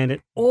Beatle fan at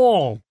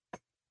all,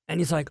 and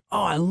he's like,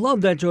 oh, I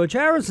love that George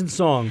Harrison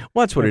song.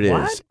 Well, that's what it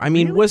Like, is. what? I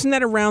mean, Really? wasn't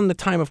that around the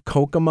time of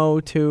Kokomo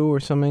too, or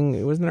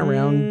something? Wasn't it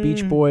around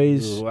Beach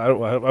Boys?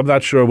 I'm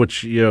not sure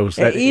which year was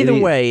that. Either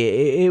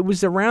way, it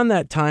was around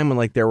that time when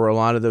like there were a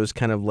lot of those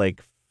kind of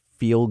like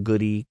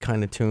feel-goody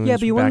kind of tunes. Yeah,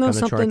 but you want to know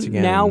something?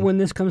 Now, when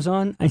this comes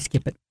on, I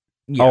skip it.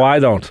 Yeah. Oh, I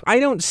don't. I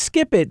don't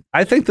skip it.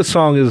 I think the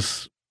song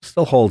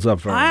still holds up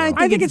very well.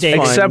 I think it's fun.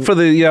 Except for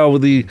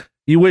the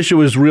you wish it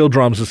was real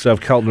drums instead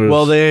of Keltner's.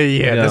 Well, the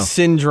Yeah.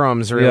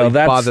 syndromes really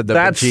bothered the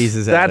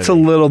bejesus out That's of a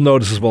me. little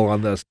noticeable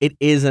on this. It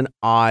is an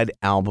odd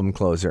album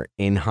closer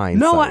in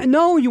hindsight.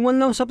 No, you want to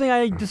know something?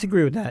 I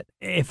disagree with that.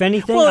 If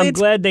anything, Well, I'm it's-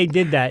 glad they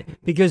did that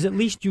because at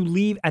least you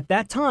leave at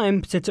that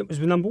time, since it was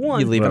number one.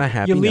 You leave on a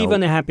happy You leave note.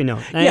 on a happy note.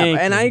 Yeah, Thank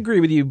and you. I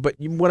agree with you, but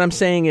what I'm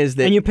saying is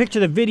that And you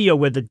picture the video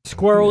where the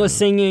squirrel is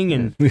singing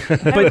and but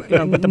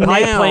the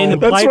pipe Now- playing the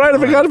That's pipe. right. I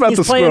forgot about He's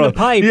the playing squirrel. the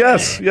pipe.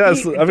 Yes. I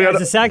forgot.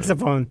 As a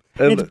saxophone.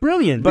 And- It's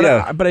brilliant. But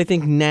Yeah. but I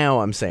think now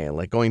I'm saying,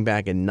 like, going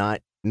back and now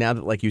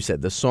that, like you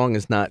said, the song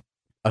is not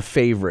a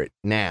favorite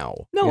now.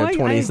 No, I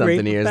 20 something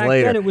agree. years Back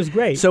later. then it was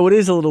great. So it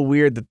is a little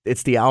weird that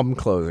it's the album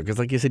closer because,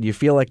 like you said, you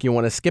feel like you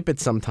want to skip it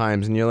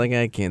sometimes, and you're like,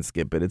 I can't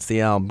skip it. It's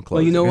the album closer.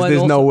 Well, you know 'Cause what,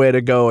 There's also- nowhere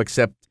to go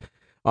except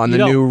on You the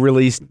don't. new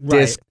release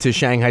Right. disc to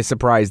Shanghai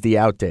Surprise, the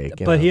outtake.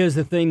 you But know? here's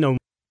the thing, though.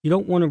 You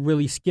don't want to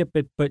really skip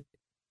it, but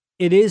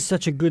it is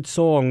such a good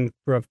song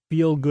for a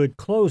feel-good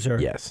closer.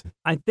 yes,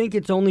 I think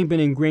it's only been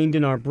ingrained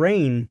in our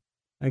brain.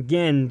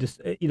 Again,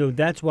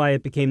 that's why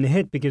it became the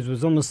hit because it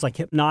was almost like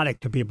hypnotic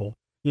to people.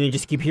 You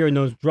just keep hearing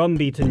those drum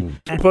beats. And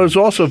But it's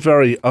also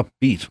very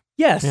upbeat.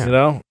 yes, Yeah. You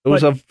know, it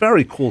was a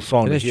very cool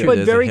song It to is hear. true.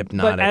 but There's a but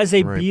hypnotic, as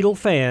a right. Beatle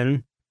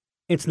fan,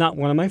 it's not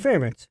one of my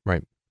favorites.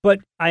 Right. But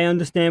I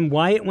understand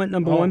why it went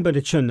number Oh. one, but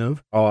it shouldn't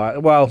have.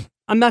 Well,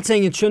 I'm not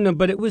saying it shouldn't have,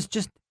 but it was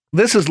just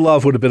This Is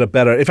Love would have been a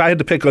better. If I had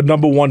to pick a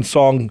number one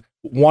song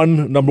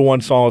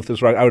with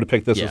this record, I would have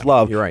picked This Yeah, Is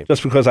Love. you're right.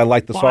 Just because I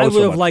like the well, song I so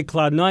would have much. liked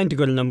Cloud 9 to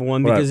go to number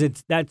one Right.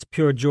 because that's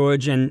pure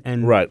George and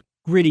Right.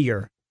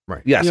 grittier.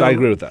 Yes, You know, I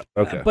agree with that.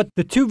 Okay. But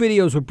the two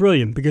videos were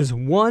brilliant because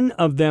one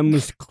of them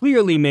was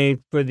clearly made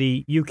for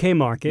the UK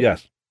market.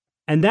 Yes.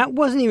 And that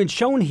wasn't even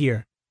shown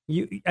here.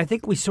 I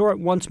think we saw it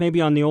once maybe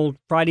on the old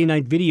Friday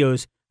night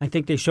videos. I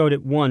think they showed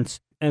it once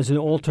as an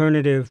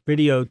alternative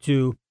video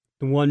to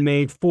the one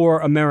made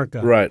for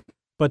America. Right.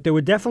 But there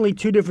were definitely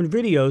two different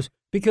videos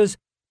because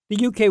the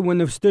UK wouldn't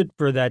have stood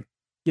for that.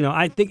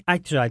 I think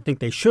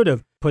they should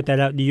have put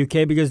that out in the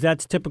UK because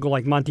that's typical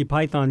like Monty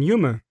Python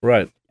humor.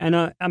 Right. And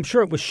I'm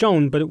sure it was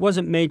shown, but it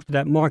wasn't made for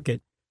that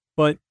market.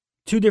 But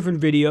two different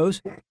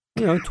videos,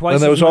 twice.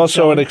 And there as was much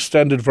also an selling.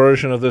 extended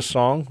version of this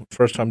song.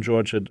 First time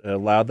George had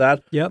allowed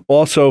that. Yep.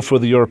 Also for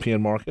the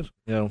European market.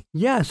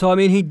 Yeah, so I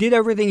mean, he did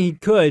everything he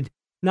could.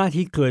 Not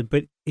he could,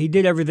 but he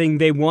did everything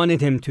they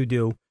wanted him to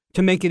do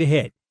to make it a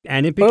hit.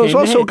 And it became But it was a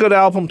also hit. a good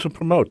album to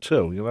promote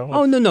too.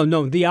 Oh,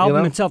 no. The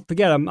album know? itself,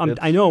 forget it.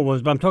 I know it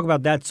was, but I'm talking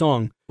about that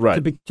song.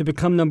 Right. To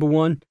become number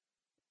one,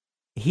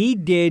 he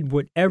did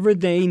whatever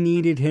they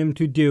needed him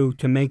to do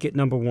to make it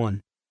number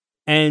one.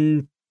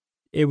 And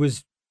it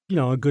was,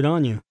 a good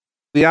on you.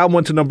 The album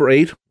went to number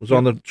 8. Was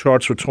on the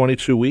charts for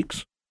 22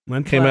 weeks.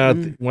 Went Came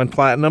platinum. went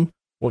platinum.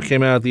 Well,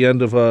 came out at the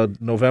end of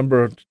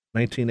November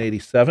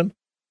 1987.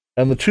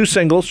 And the two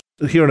singles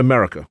here in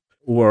America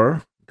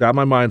were Got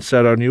My Mind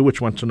Set on You,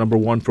 which went to number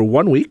 1 for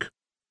 1 week.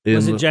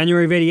 Was it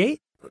January of 88?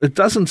 It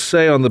doesn't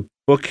say on the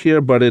book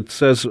here, but it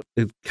says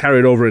it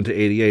carried over into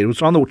 88. It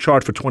was on the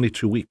chart for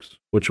 22 weeks,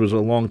 which was a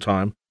long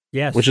time,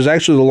 Yes. which is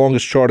actually the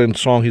longest charting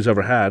song he's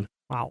ever had.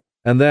 Wow.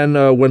 And then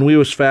When We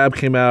Was Fab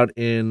came out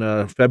in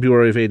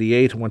February of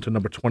 88, went to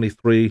number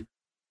 23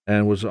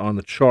 and was on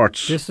the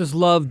charts. This Is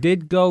Love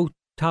did go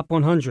top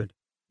 100.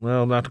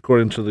 Well, not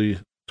according to the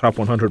top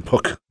 100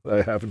 book that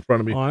I have in front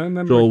of me. Oh, I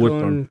remember Joel it Whitburn.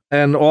 going,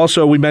 And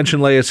also, we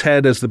mentioned Lay His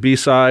Head as the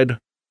B-side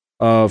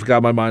of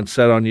Got My Mind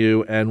Set on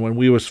You. And When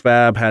We Was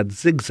Fab had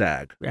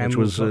Zigzag, And which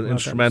we'll was talk an about that in a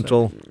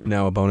instrumental.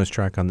 now a bonus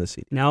track on the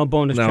CD. now a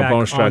bonus Now a track,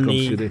 bonus track on on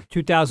the CD.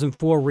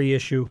 2004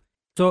 reissue.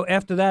 So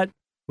after that,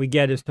 we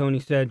get, as Tony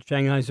said,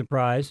 Shanghai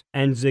Surprise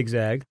and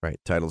Zigzag, Right,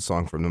 title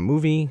song from the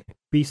movie.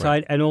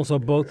 B-side, and also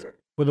both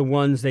were the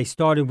ones they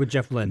started with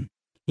Jeff Lynne.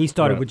 He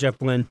started Right. with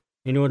Jeff Lynne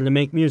in order to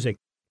make music.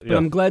 But Yeah.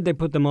 I'm glad they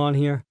put them on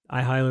here.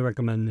 I highly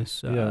recommend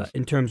this Yes.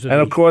 in terms of And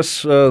the of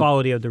course,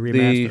 quality of the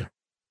remaster.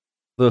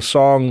 the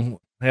song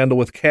Handle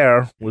With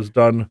Care was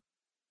done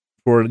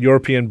for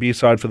European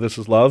B-side for This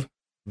Is Love.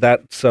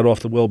 That set off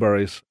the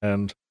Wilburys,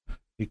 and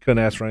you couldn't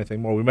ask for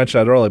anything more. We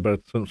mentioned that earlier,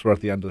 but since we're at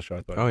the end of the show,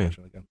 I thought Oh, I'd yeah.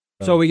 mention it again.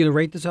 So are we going to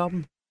rate this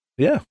album?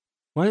 Yeah,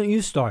 Why don't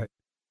you start?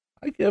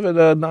 I give it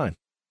a 9.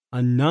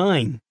 A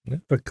 9 Yeah.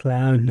 for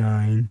Cloud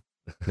 9.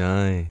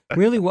 Nice.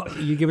 Really? What?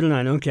 You give it a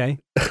 9. Okay.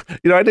 I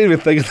didn't even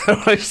think of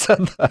that when I said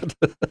that.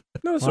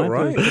 No, it's Well, all I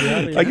right. think it's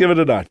pretty I give it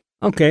a 9.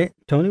 Okay.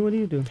 Tony, what do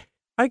you do?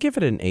 I give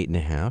it an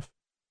 8.5.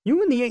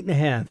 You in the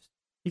 8.5.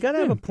 You got to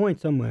have Yeah. a point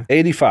somewhere.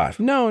 85.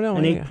 No,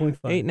 An yeah. 8.5.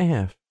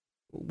 8.5.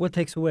 What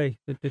takes away?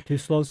 The two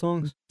slow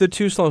songs? The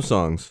two slow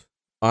songs,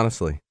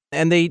 honestly,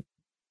 and they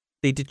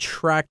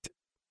detract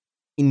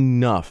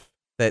enough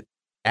that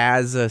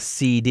as a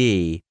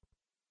CD,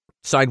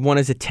 side 1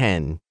 is a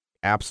 10,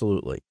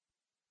 absolutely.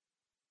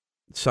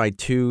 Side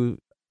 2,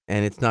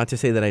 and it's not to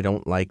say that I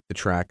don't like the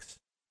tracks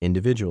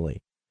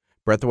individually.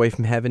 Breath Away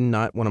from Heaven,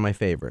 not one of my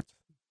favorites,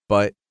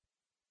 but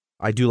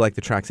I do like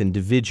the tracks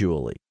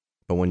individually.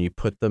 But when you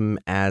put them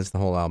as the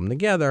whole album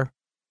together,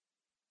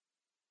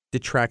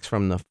 detracts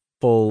from the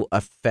full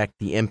effect,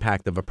 the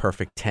impact of a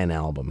perfect 10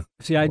 album.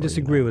 See, I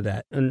disagree with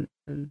that. And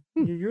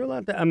you're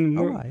allowed to. I mean,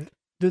 All right.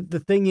 the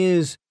thing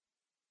is,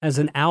 as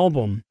an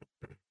album,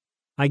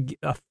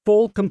 a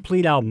full,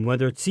 complete album,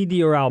 whether it's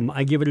CD or album,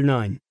 I give it a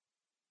 9.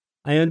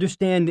 I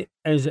understand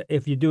as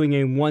if you're doing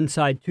a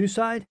one-side,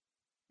 two-side,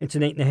 it's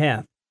an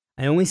 8.5.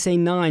 I only say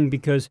 9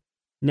 because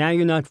now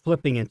you're not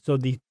flipping it. So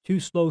the 2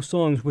 slow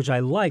songs, which I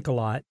like a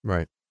lot,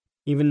 Right.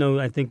 even though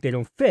I think they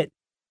don't fit,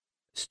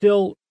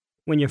 still,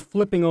 when you're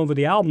flipping over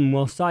the album,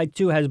 well, side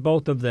 2 has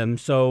both of them,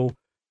 so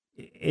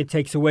it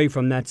takes away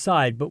from that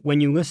side. But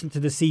when you listen to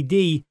the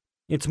CD,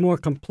 it's more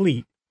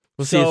complete.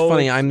 Well, see, it's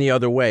funny. I'm the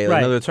other way. Right.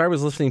 In other words, if I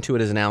was listening to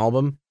it as an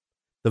album,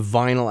 the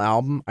vinyl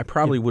album, I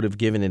probably would have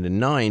given it a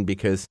 9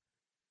 because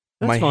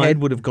my fine. head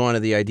would have gone to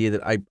the idea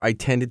that I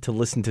tended to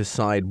listen to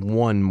side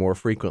 1 more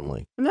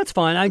frequently. And that's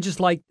fine. I just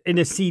like, in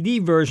a CD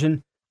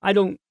version, I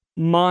don't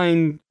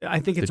mind. I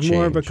think it's The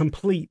more of a change.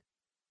 complete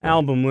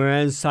album,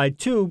 whereas side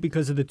 2,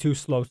 because of the 2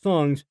 slow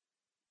songs,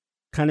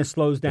 kind of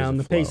slows down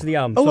the pace flow. of the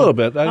album. A little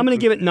bit. I'm going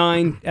to give it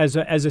 9 as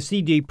a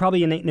CD,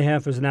 probably an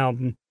 8.5 as an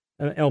album,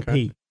 LP.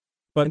 Okay.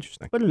 But,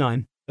 Interesting. but a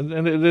 9.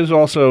 And it is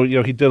also,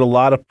 he did a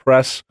lot of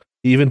press.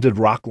 He even did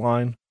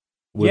Rockline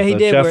with Yeah, he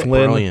did. Jeff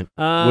Where- Lynne. Brilliant.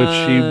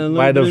 Which he A little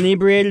might bit have-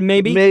 inebriated,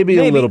 maybe? maybe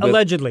a little bit.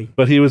 Allegedly.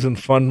 But he was in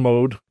fun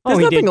mode. There's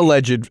he nothing did.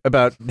 alleged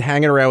about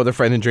hanging around with a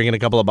friend and drinking a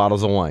couple of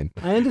bottles of wine.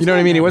 I understand. You know what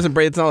I mean? that. He wasn't.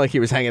 It's not like he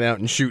was hanging out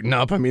and shooting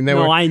up. I mean, they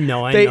No, were. I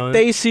know.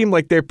 They seem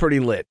like they're pretty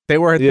lit. They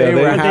were. Yeah, they they-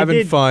 were But they having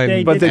did- fun.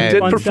 they But they did did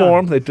fun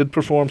perform. stuff. They did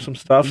perform some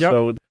stuff. Yep.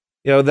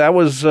 So, that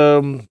was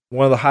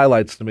one of the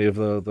highlights to me of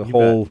the You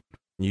whole.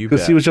 You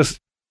Because bet. he was just.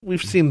 We've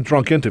seen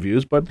drunk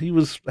interviews, but he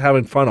was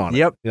having fun on it.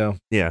 Yep. Yeah.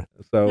 Yeah.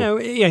 So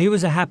Yeah, he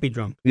was a happy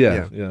drunk.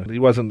 yeah. He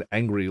wasn't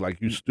angry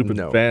like you stupid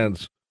No.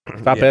 fans.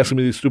 Stop Yeah. asking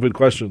me these stupid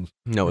questions.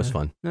 No, it was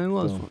fun. No, it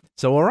was So- fun.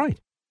 So all right.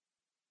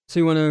 So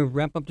you want to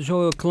wrap up the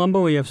show with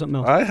Columbo, or you have something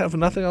else? I have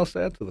nothing else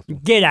to add to this.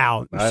 Get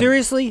out. I-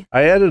 Seriously?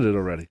 I edited it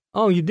already.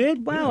 Oh, you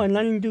did? Wow, and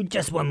I didn't do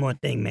just one more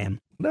thing, ma'am.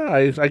 No,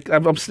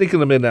 I'm sneaking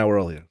them in now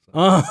earlier.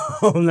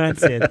 Oh,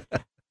 that's it.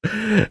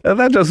 And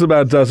that just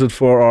about does it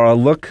for our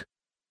look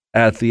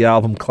at the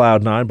album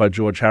Cloud 9 by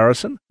George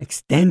Harrison.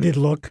 Extended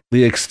look.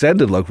 The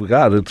extended look we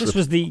got. This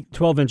was the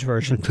 12-inch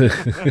version.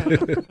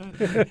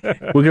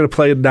 We're going to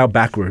play it now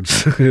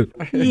backwards.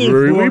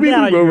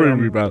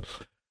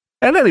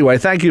 And anyway,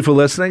 thank you for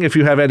listening. If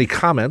you have any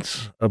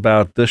comments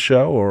about this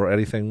show or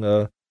anything,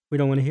 We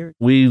don't want to hear it.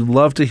 we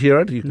love to hear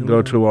it. You can No.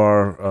 go to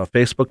our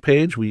Facebook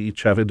page. We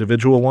each have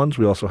individual ones.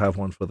 We also have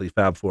one for the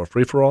Fab Four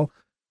Free-For-All.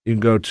 You can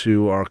go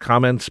to our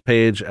comments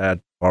page at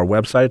our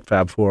website,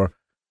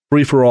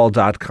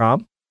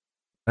 fab4freeforall.com,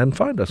 and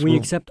find us. We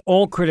accept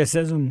all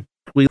criticism.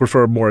 We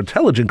prefer more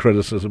intelligent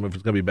criticism if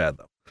it's going to be bad,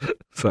 though.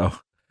 So,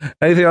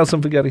 anything else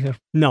I'm forgetting here?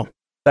 No.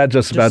 That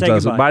just about say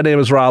does goodbye. it. My name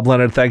is Rob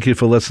Leonard. Thank you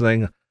for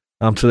listening.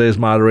 I'm today's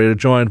moderator,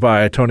 joined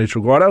by Tony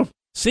Triguardo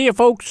See you,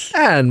 folks.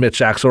 and Mitch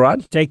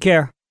Axelrod. Take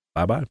care.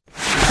 Bye-bye.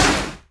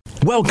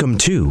 Welcome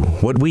to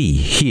what we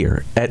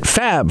here at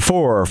Fab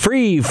for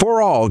Free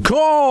for All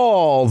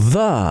call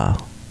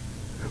the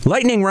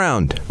Lightning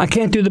Round. I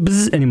can't do the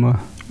buzz anymore.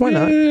 Why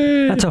not?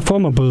 That's a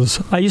former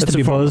buzz. I used to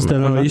be buzzed.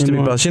 and I'm I not used to be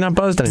anymore. buzzed. You're not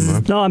buzzed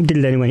anymore. No, I'm did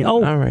it anyway.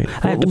 Oh, All right.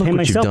 I have to Look pay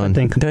what you've myself, I done.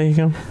 think. There you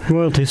go.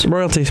 Royalties.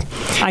 Royalties.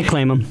 I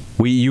claim them.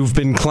 You've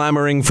been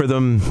clamoring for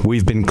them.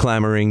 We've been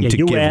clamoring Yeah, to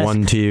you give asked.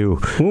 one to you.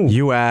 Ooh.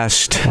 You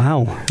asked.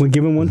 Wow. We're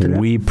giving one to them.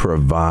 We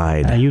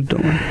provide. How you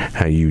doing?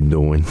 How you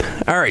doing?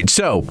 All right,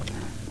 so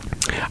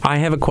I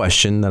have a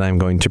question that I'm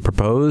going to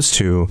propose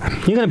to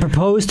You're going to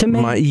propose to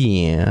me? my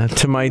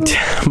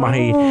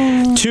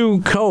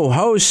two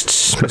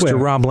co-hosts, Mr. Where?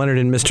 Rob Leonard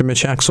and Mr.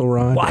 Mitch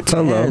Axelrod. What?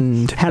 Hello.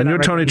 And Have And that you're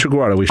Tony record.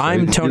 Triguardo.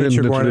 I'm Tony You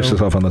didn't Triguardo. introduce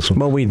yourself on this one.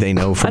 well, they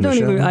know from I don't the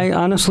show. even. I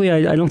honestly,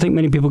 I don't think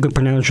many people could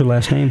pronounce your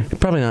last name.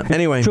 Probably not.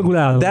 Anyway,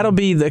 Triguardo. that'll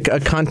be a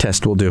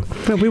contest we'll do.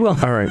 But we will.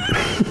 All right.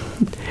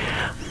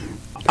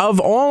 Of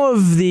all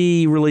of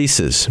the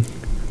releases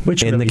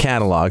Which in the release?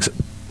 catalogs,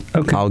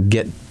 Okay. I'll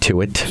get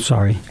to it.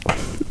 Sorry.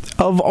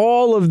 Of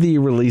all of the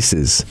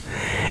releases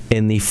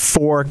in the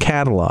 4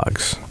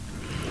 catalogs,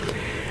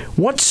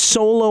 what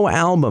solo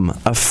album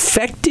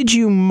affected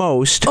you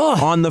most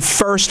on the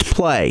first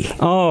play?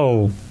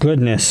 Oh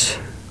goodness.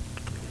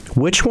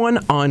 Which one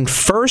on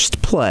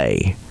first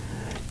play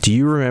do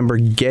you remember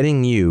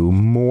getting you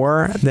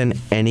more than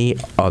any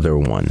other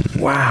one?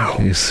 Wow.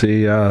 You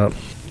see,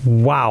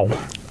 Wow.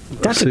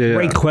 That's a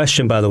great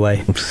question, by the way.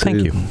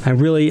 Thank you.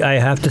 I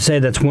have to say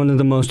that's one of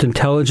the most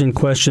intelligent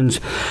questions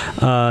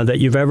that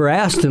you've ever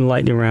asked in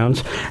Lightning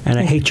Rounds, and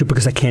I hate you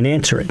because I can't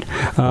answer it.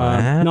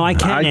 Wow. No, I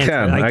can't I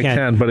answer it.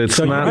 can, but it's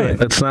So you're not.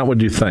 right. It's not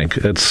what you think.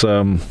 It's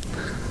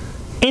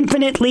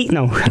Infinitely,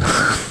 no.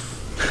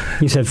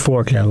 You said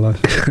 4 catalog.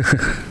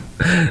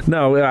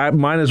 no.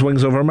 Mine is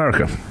Wings Over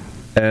America,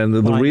 and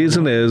the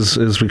reason is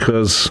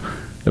because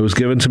it was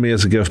given to me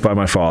as a gift by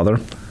my father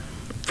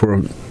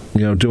for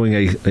doing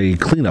a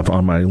cleanup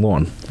on my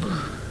lawn.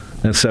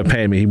 And instead of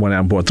paying me, he went out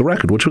and bought the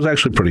record, which was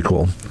actually pretty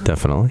cool.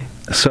 Definitely.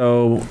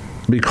 So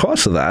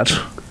because of that,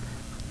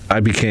 I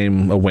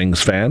became a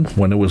Wings fan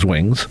when it was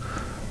Wings,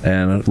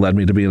 and it led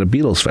me to being a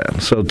Beatles fan.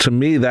 So to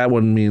me, that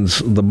one means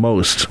the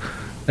most.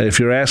 If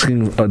you're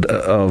asking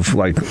of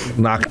like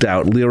knocked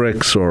out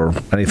lyrics or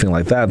anything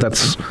like that,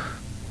 that's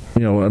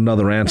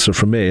another answer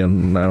for me,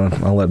 and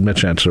I'll let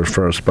Mitch answer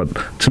first. But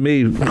to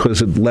me,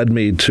 because it led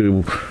me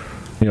to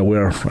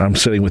where I'm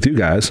sitting with you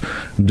guys,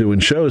 doing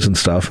shows and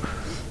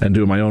stuff, and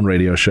doing my own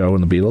radio show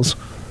in the Beatles,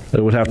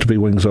 it would have to be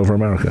Wings Over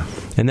America.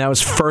 And that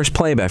was first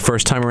playback,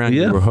 first time around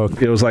you were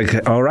hooked. It was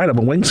like, all right, I'm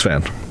a Wings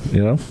fan,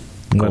 Cool.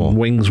 when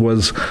Wings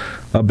was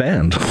a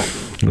band.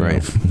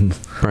 Right.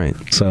 Right.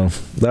 So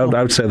I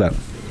would say that.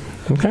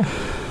 Okay.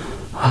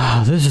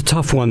 This is a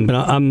tough one, but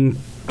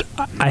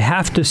I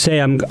have to say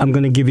I'm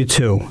going to give you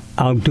two.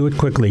 I'll do it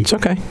quickly. It's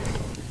okay.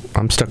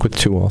 I'm stuck with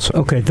two also.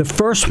 Okay, the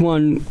first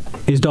one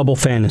is Double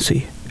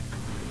Fantasy.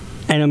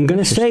 And I'm going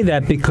to say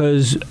that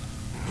because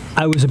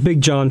I was a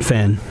big John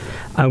fan.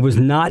 I was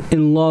not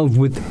in love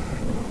with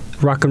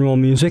rock and roll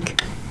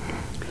music.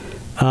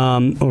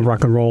 Or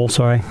rock and roll,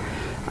 sorry.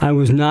 I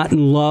was not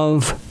in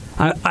love.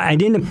 I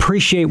didn't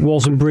appreciate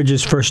Walls and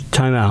Bridges first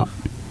time out.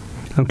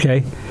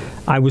 Okay?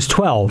 I was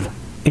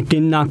 12. It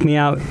didn't knock me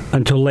out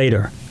until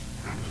later.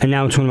 And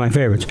now it's one of my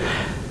favorites.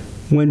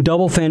 When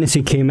Double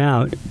Fantasy came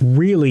out,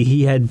 really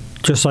he had,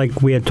 just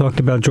like we had talked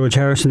about George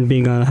Harrison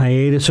being on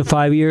hiatus for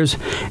 5 years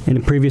in the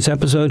previous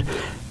episode,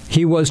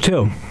 he was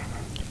too.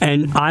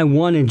 And I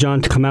wanted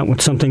John to come out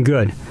with something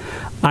good.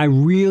 I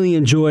really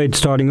enjoyed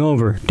starting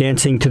over,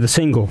 dancing to the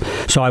single.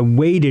 So I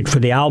waited for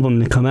the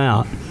album to come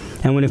out.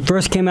 And when it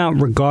first came out,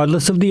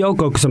 regardless of the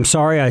Yoko, because I'm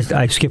sorry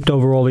I skipped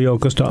over all the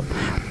Yoko stuff.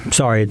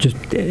 Sorry, it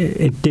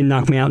didn't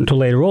knock me out until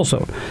later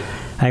also.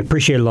 I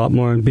appreciate it a lot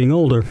more being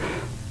older.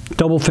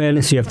 Double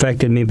Fantasy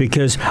affected me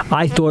because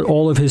I thought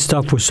all of his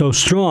stuff was so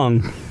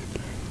strong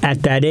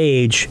at that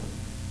age,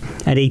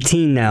 at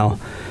 18 now.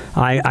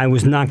 I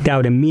was knocked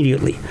out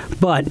immediately.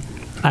 But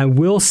I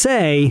will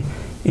say,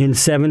 in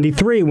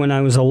 73, when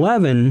I was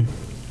 11,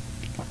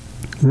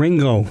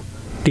 Ringo,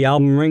 the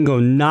album Ringo,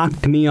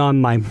 knocked me on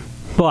my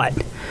butt.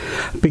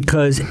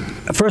 Because,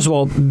 first of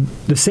all,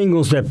 the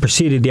singles that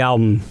preceded the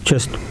album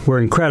just were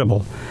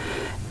incredible.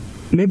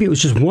 Maybe it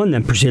was just one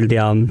that preceded the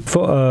album.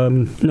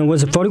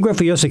 Was it Photograph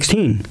or You're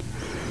 16?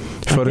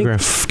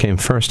 Photograph came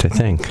first, I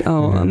think.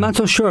 Oh, I'm not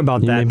so sure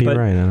about that. You may be but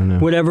right, I don't know.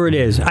 Whatever it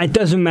is, it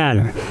doesn't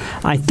matter.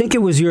 I think it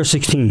was You're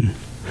 16.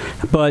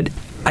 But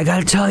I got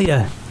to tell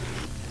you,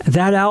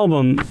 that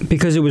album,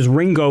 because it was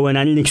Ringo and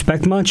I didn't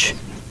expect much,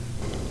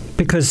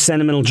 because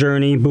Sentimental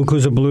Journey,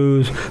 Buku's of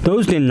Blues,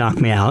 those didn't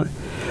knock me out.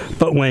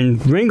 But when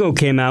Ringo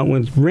came out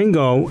with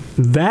Ringo,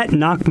 that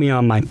knocked me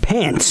on my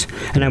pants.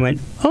 And I went,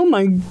 oh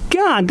my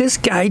God, this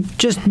guy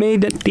just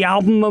made the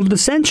album of the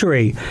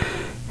century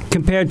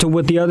compared to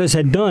what the others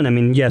had done. I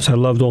mean, yes, I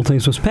loved All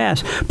Things Must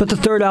Pass, but the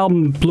third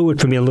album blew it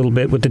for me a little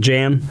bit with the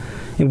Jam.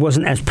 It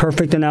wasn't as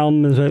perfect an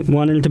album as I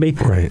wanted it to be.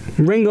 Right.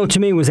 Ringo, to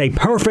me, was a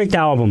perfect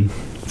album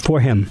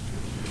for him.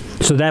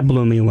 So that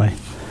blew me away.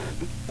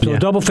 So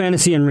Double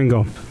Fantasy and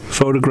Ringo.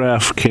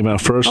 Photograph came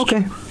out first.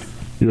 Okay.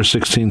 You're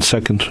 16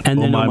 second.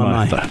 And then On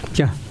My Mind.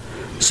 Yeah.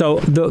 So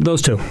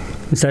those two.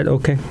 Is that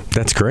okay?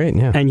 That's great,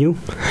 yeah. And you?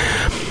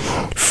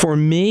 For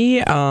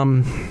me,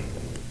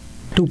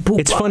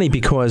 it's funny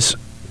because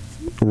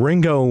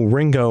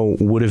Ringo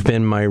would have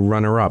been my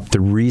runner-up.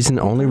 The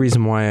only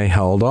reason why I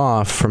held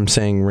off from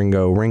saying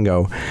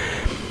Ringo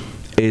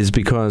is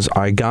because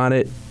I got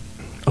it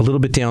a little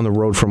bit down the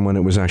road from when it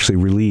was actually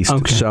released.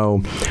 Okay.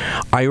 So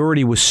I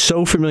already was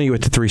so familiar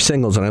with the three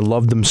singles and I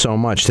loved them so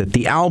much that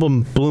the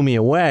album blew me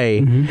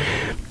away,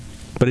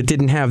 but it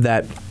didn't have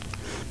that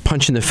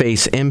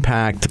punch-in-the-face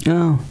impact.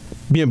 Oh.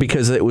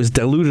 Because it was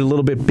diluted a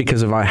little bit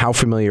because of how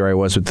familiar I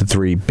was with the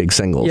three big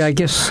singles. Yeah, I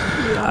guess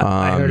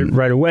I heard it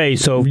right away.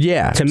 So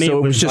yeah, to me, so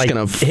it was just like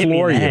going to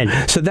floor you.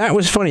 Head. So that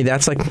was funny.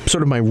 That's like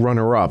sort of my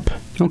runner-up.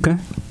 Okay.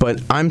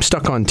 But I'm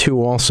stuck on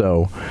two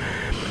also.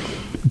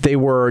 They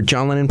were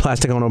John Lennon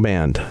Plastic Ono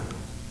Band.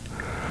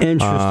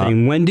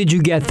 Interesting. When did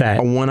you get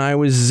that? When I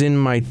was in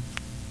my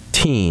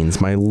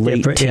teens, my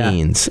late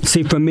teens. Yeah.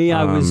 See, for me,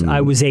 I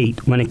was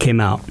 8 when it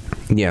came out.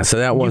 Yeah, so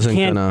that wasn't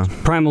you can't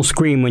primal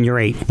scream when you're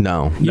 8.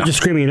 No, you're just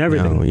screaming at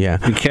everything. No, yeah,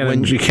 you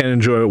can't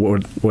enjoy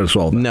what it's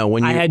all about. No,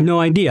 I had no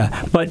idea.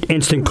 But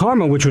Instant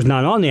Karma, which was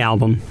not on the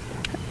album,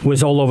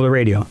 was all over the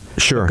radio.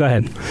 Sure. Go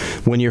ahead.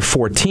 When you're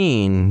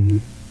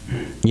 14,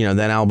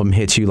 that album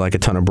hits you like a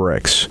ton of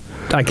bricks.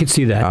 I could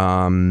see that.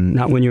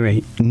 Not when you're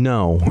 8.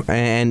 No,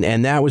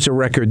 and that was a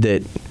record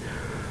that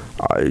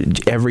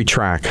every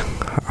track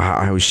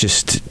I was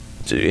just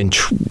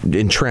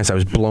entranced. I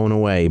was blown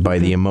away by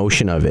the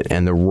emotion of it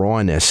and the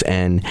rawness.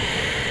 And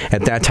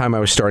at that time, I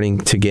was starting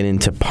to get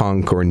into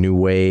punk or new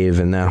wave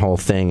and that whole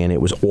thing, and it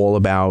was all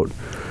about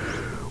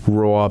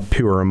raw,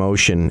 pure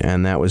emotion,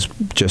 and that was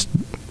just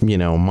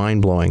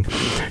mind-blowing.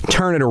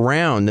 Turn it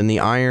around, and the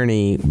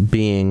irony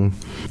being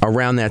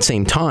around that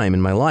same time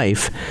in my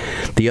life,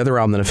 the other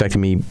album that affected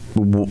me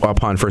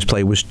upon first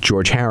play was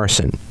George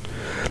Harrison.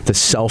 the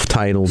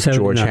self-titled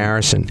George 79.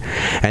 Harrison.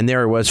 And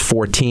there it was,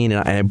 14,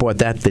 and I bought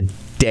that the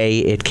day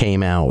it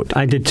came out.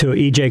 I did too.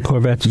 EJ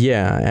Corvettes.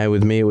 Yeah,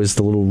 with me it was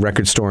the little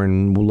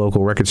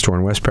local record store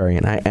in Westbury,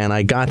 and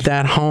I got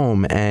that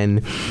home,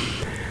 and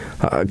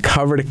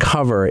cover to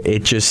cover,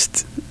 it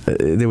just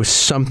there was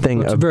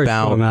something It's a very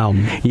about strong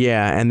album.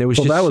 Yeah, and there was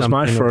Well, just that was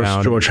my something first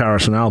about George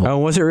Harrison album. Oh,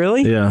 was it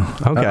really? Yeah.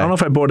 Okay. I don't know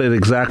if I bought it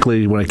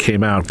exactly when it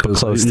came out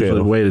because I Close usually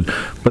to. waited.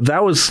 But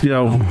that was,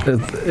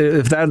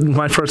 if that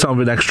my first album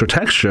had Extra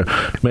Texture,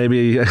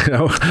 maybe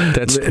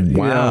That's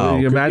wow.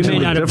 You You imagine may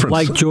the not have difference.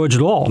 liked George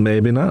at all.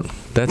 Maybe not,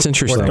 That's Or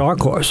interesting. Dark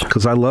Horse.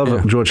 because I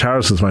love George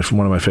Harrison's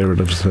one of my favorite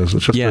of his.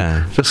 It's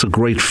just just a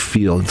great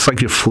feel. It's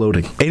like you're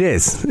floating. It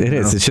is. It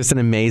is. It's just an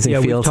amazing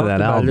Yeah, feel we've to talked that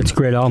about album. it. It's a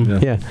great album.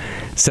 Yeah.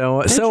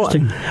 So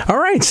Interesting. all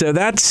right. So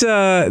that's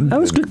That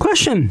was a good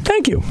question.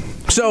 thank you.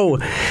 So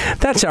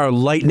that's our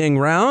lightning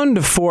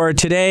round for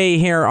today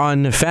here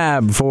on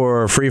Fab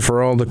for Free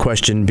for All. The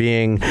question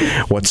being,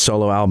 what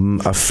solo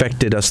album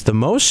affected us the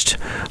most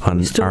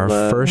on Still, our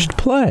first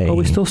play? Are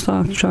we still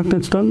shocked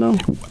and stunned though?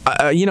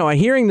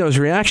 Hearing those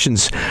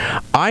reactions,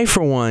 I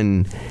for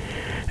one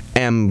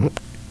am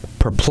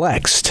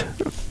perplexed.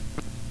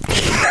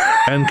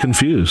 And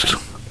confused.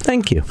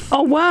 Thank you.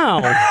 Oh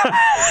wow!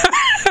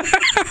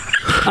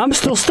 I'm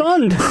still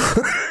stunned.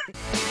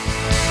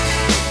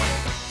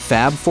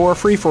 Fab 4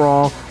 Free for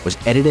All was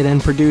edited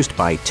and produced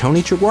by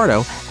Tony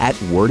Triguardo at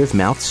Word of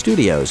Mouth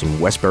Studios in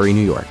Westbury,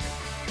 New York.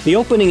 The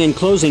opening and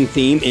closing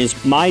theme is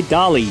My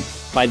Dolly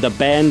by the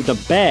band The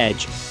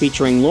Badge,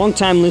 featuring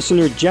longtime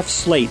listener Jeff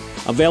Slate,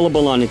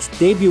 available on its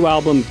debut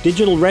album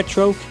Digital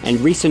Retro and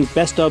recent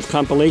Best Of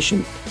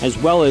compilation, as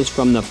well as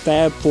from the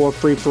Fab 4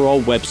 Free for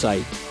All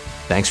website.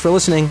 Thanks for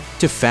listening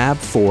to Fab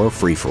 4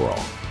 Free for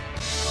All.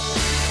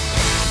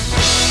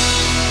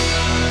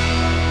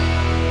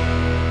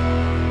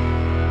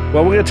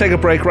 Well, we're going to take a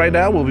break right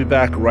now. We'll be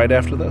back right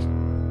after this.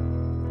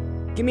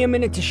 Give me a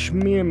minute to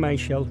smear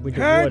myself with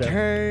the water.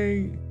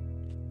 Hey,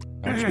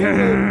 don't spill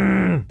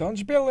it. Don't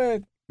spill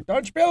it.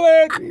 Don't spill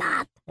it. I'm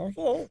not.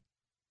 Okay.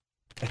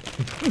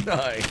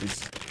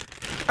 Nice.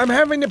 I'm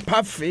having a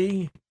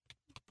puffy.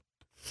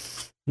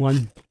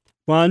 1,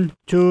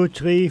 2,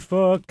 3,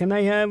 4. Can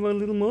I have a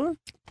little more?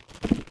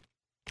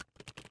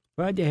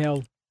 What the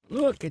hell?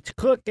 Look, it's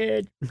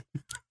cooking.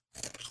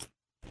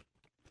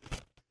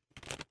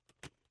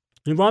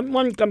 You want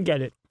one? Come get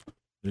it.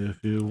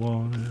 If you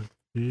want it,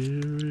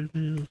 here it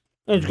is.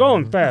 It's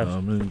going fast.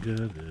 Come and get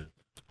it.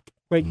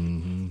 Wait.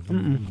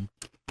 Mm-hmm.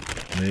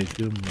 Make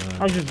your I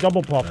mind. just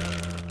double pop.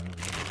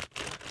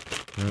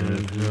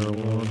 If you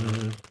want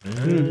it,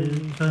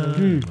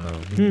 anytime, I'll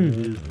be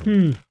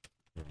there.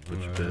 But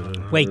you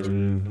better Wait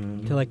hurry.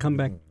 till I come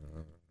back.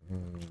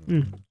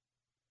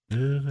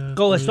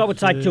 Go, let's start with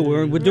side 2.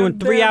 We're doing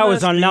 3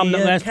 hours on now the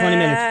last 20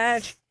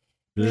 minutes.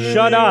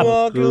 Shut up.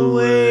 Walk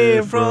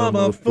away from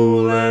a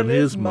fool and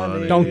his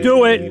money. Don't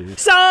do it.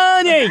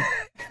 Sonny!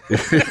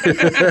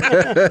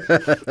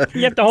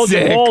 You have to hold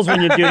your balls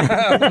when you do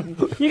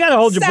that. You got to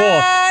hold your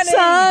balls.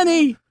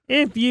 Sonny!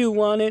 If you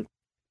want it.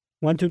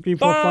 1, 2, 3,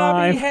 4,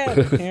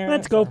 5.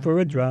 Let's go for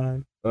a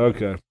drive.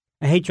 Okay.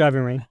 I hate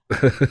driving rain.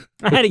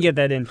 I had to get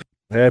that in.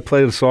 Hey, I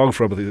played a song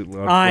from it.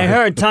 I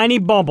heard Tiny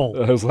Bubble.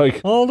 I was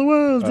like, All the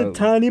world's a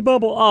tiny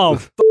bubble. Oh,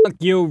 fuck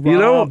you, Rob. you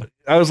know,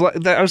 I was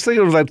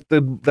thinking of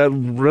that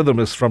rhythm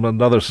is from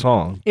another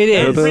song. It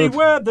is.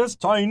 Everywhere there's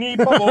tiny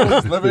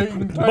bubbles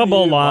living tiny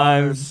Bubble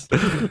lives.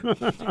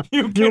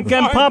 You You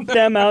can pop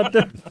them out.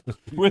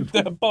 with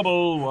the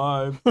bubble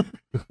wives.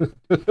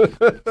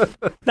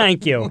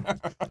 Thank you.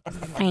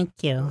 Thank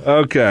you.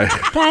 Okay.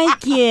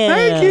 Thank you.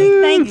 Thank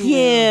you. Thank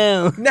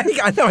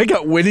you. I know I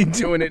got Winnie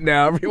doing it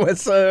now.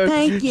 Everyone's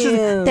Thank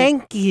you.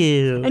 Thank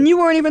you. And you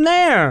weren't even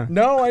there.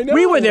 No, I know.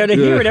 We were there to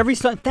hear Yeah. it every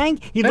Sunday.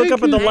 You look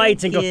up at the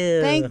lights and go,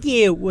 you. thank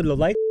you. Would the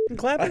lights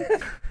clapping?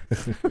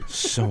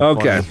 So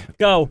Okay. funny.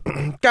 Go.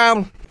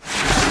 Go.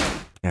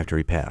 After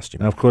he passed.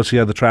 And of course, he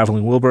had the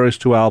Traveling Wilburys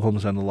 2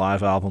 albums and the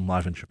live album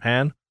Live in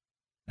Japan.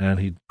 And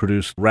he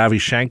produced Ravi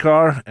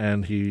Shankar,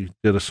 and he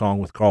did a song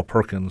with Carl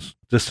Perkins,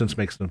 Distance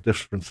Makes No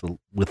Difference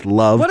with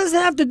Love. What does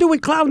that have to do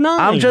with Cloud 9?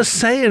 I'm just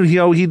saying,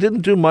 he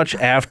didn't do much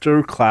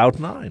after Cloud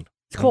 9.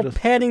 It's called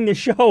padding the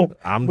show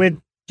I'm with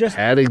just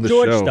padding the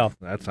George show. stuff.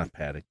 That's not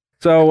padding.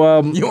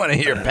 So, You want to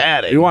hear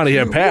padding? you want to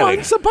hear padding?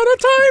 Once upon a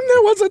time,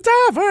 there was a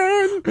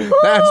tavern.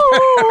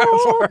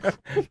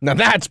 That's now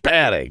that's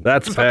padding.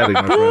 That's padding,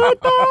 my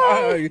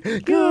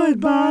friend.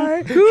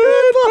 Goodbye.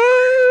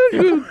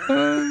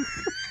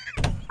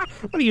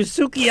 What are you,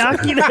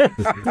 Sukiyaki,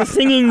 the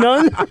singing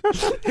nun?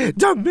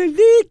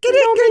 Dominique.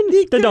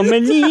 The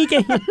Dominique.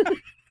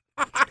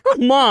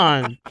 Come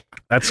on.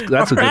 That's a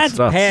good That's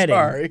stuff. padding.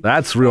 Sorry.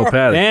 That's real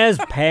padding. There's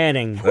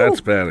padding.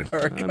 That's padding.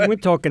 We're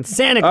talking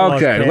Santa Claus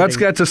Okay, padding. let's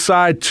get to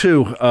side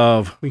 2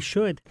 of. We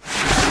should.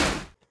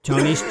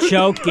 Tony's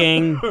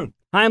choking.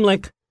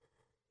 Heimlich.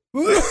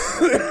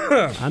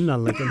 I'm not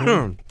licking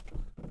him.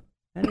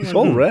 It's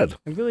all red.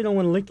 I really don't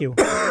want to lick you.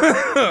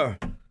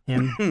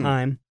 Him.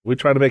 I'm. We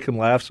try to make him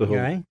laugh, so You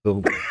all right?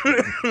 he'll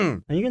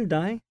Are you going to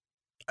die?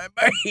 I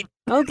might.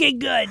 Okay,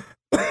 good.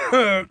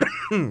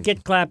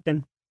 Get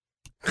Clapton.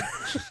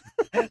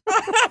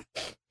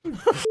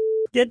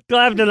 Get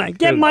Clapton.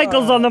 Get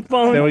Michaels on the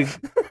phone.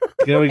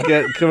 Can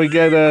we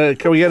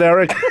get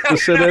Eric to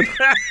sit in?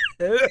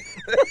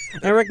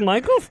 Eric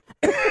Michaels?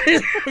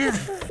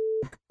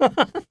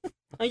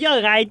 Are you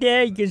all right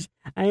there? Because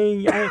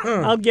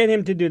I'll get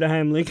him to do the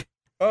Heimlich.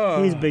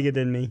 He's bigger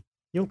than me.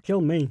 You'll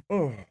kill me.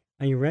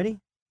 Are you ready?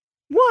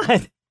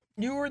 What?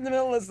 You were in the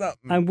middle of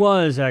something. I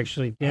was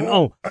actually. Damn.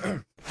 Oh.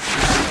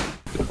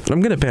 I'm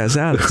going to pass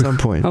out at some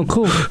point. Oh,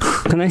 cool.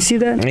 Can I see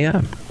that?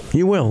 Yeah,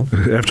 you will.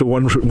 After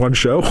one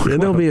show?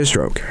 There'll be a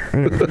stroke.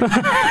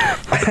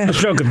 A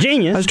stroke of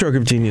genius. A stroke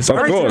of genius. Of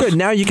All right, course. good.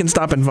 Now you can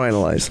stop and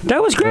finalize.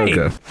 That was great.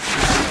 Okay.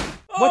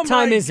 What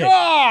time is it?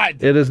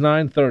 God! It is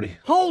 9:30.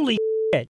 Holy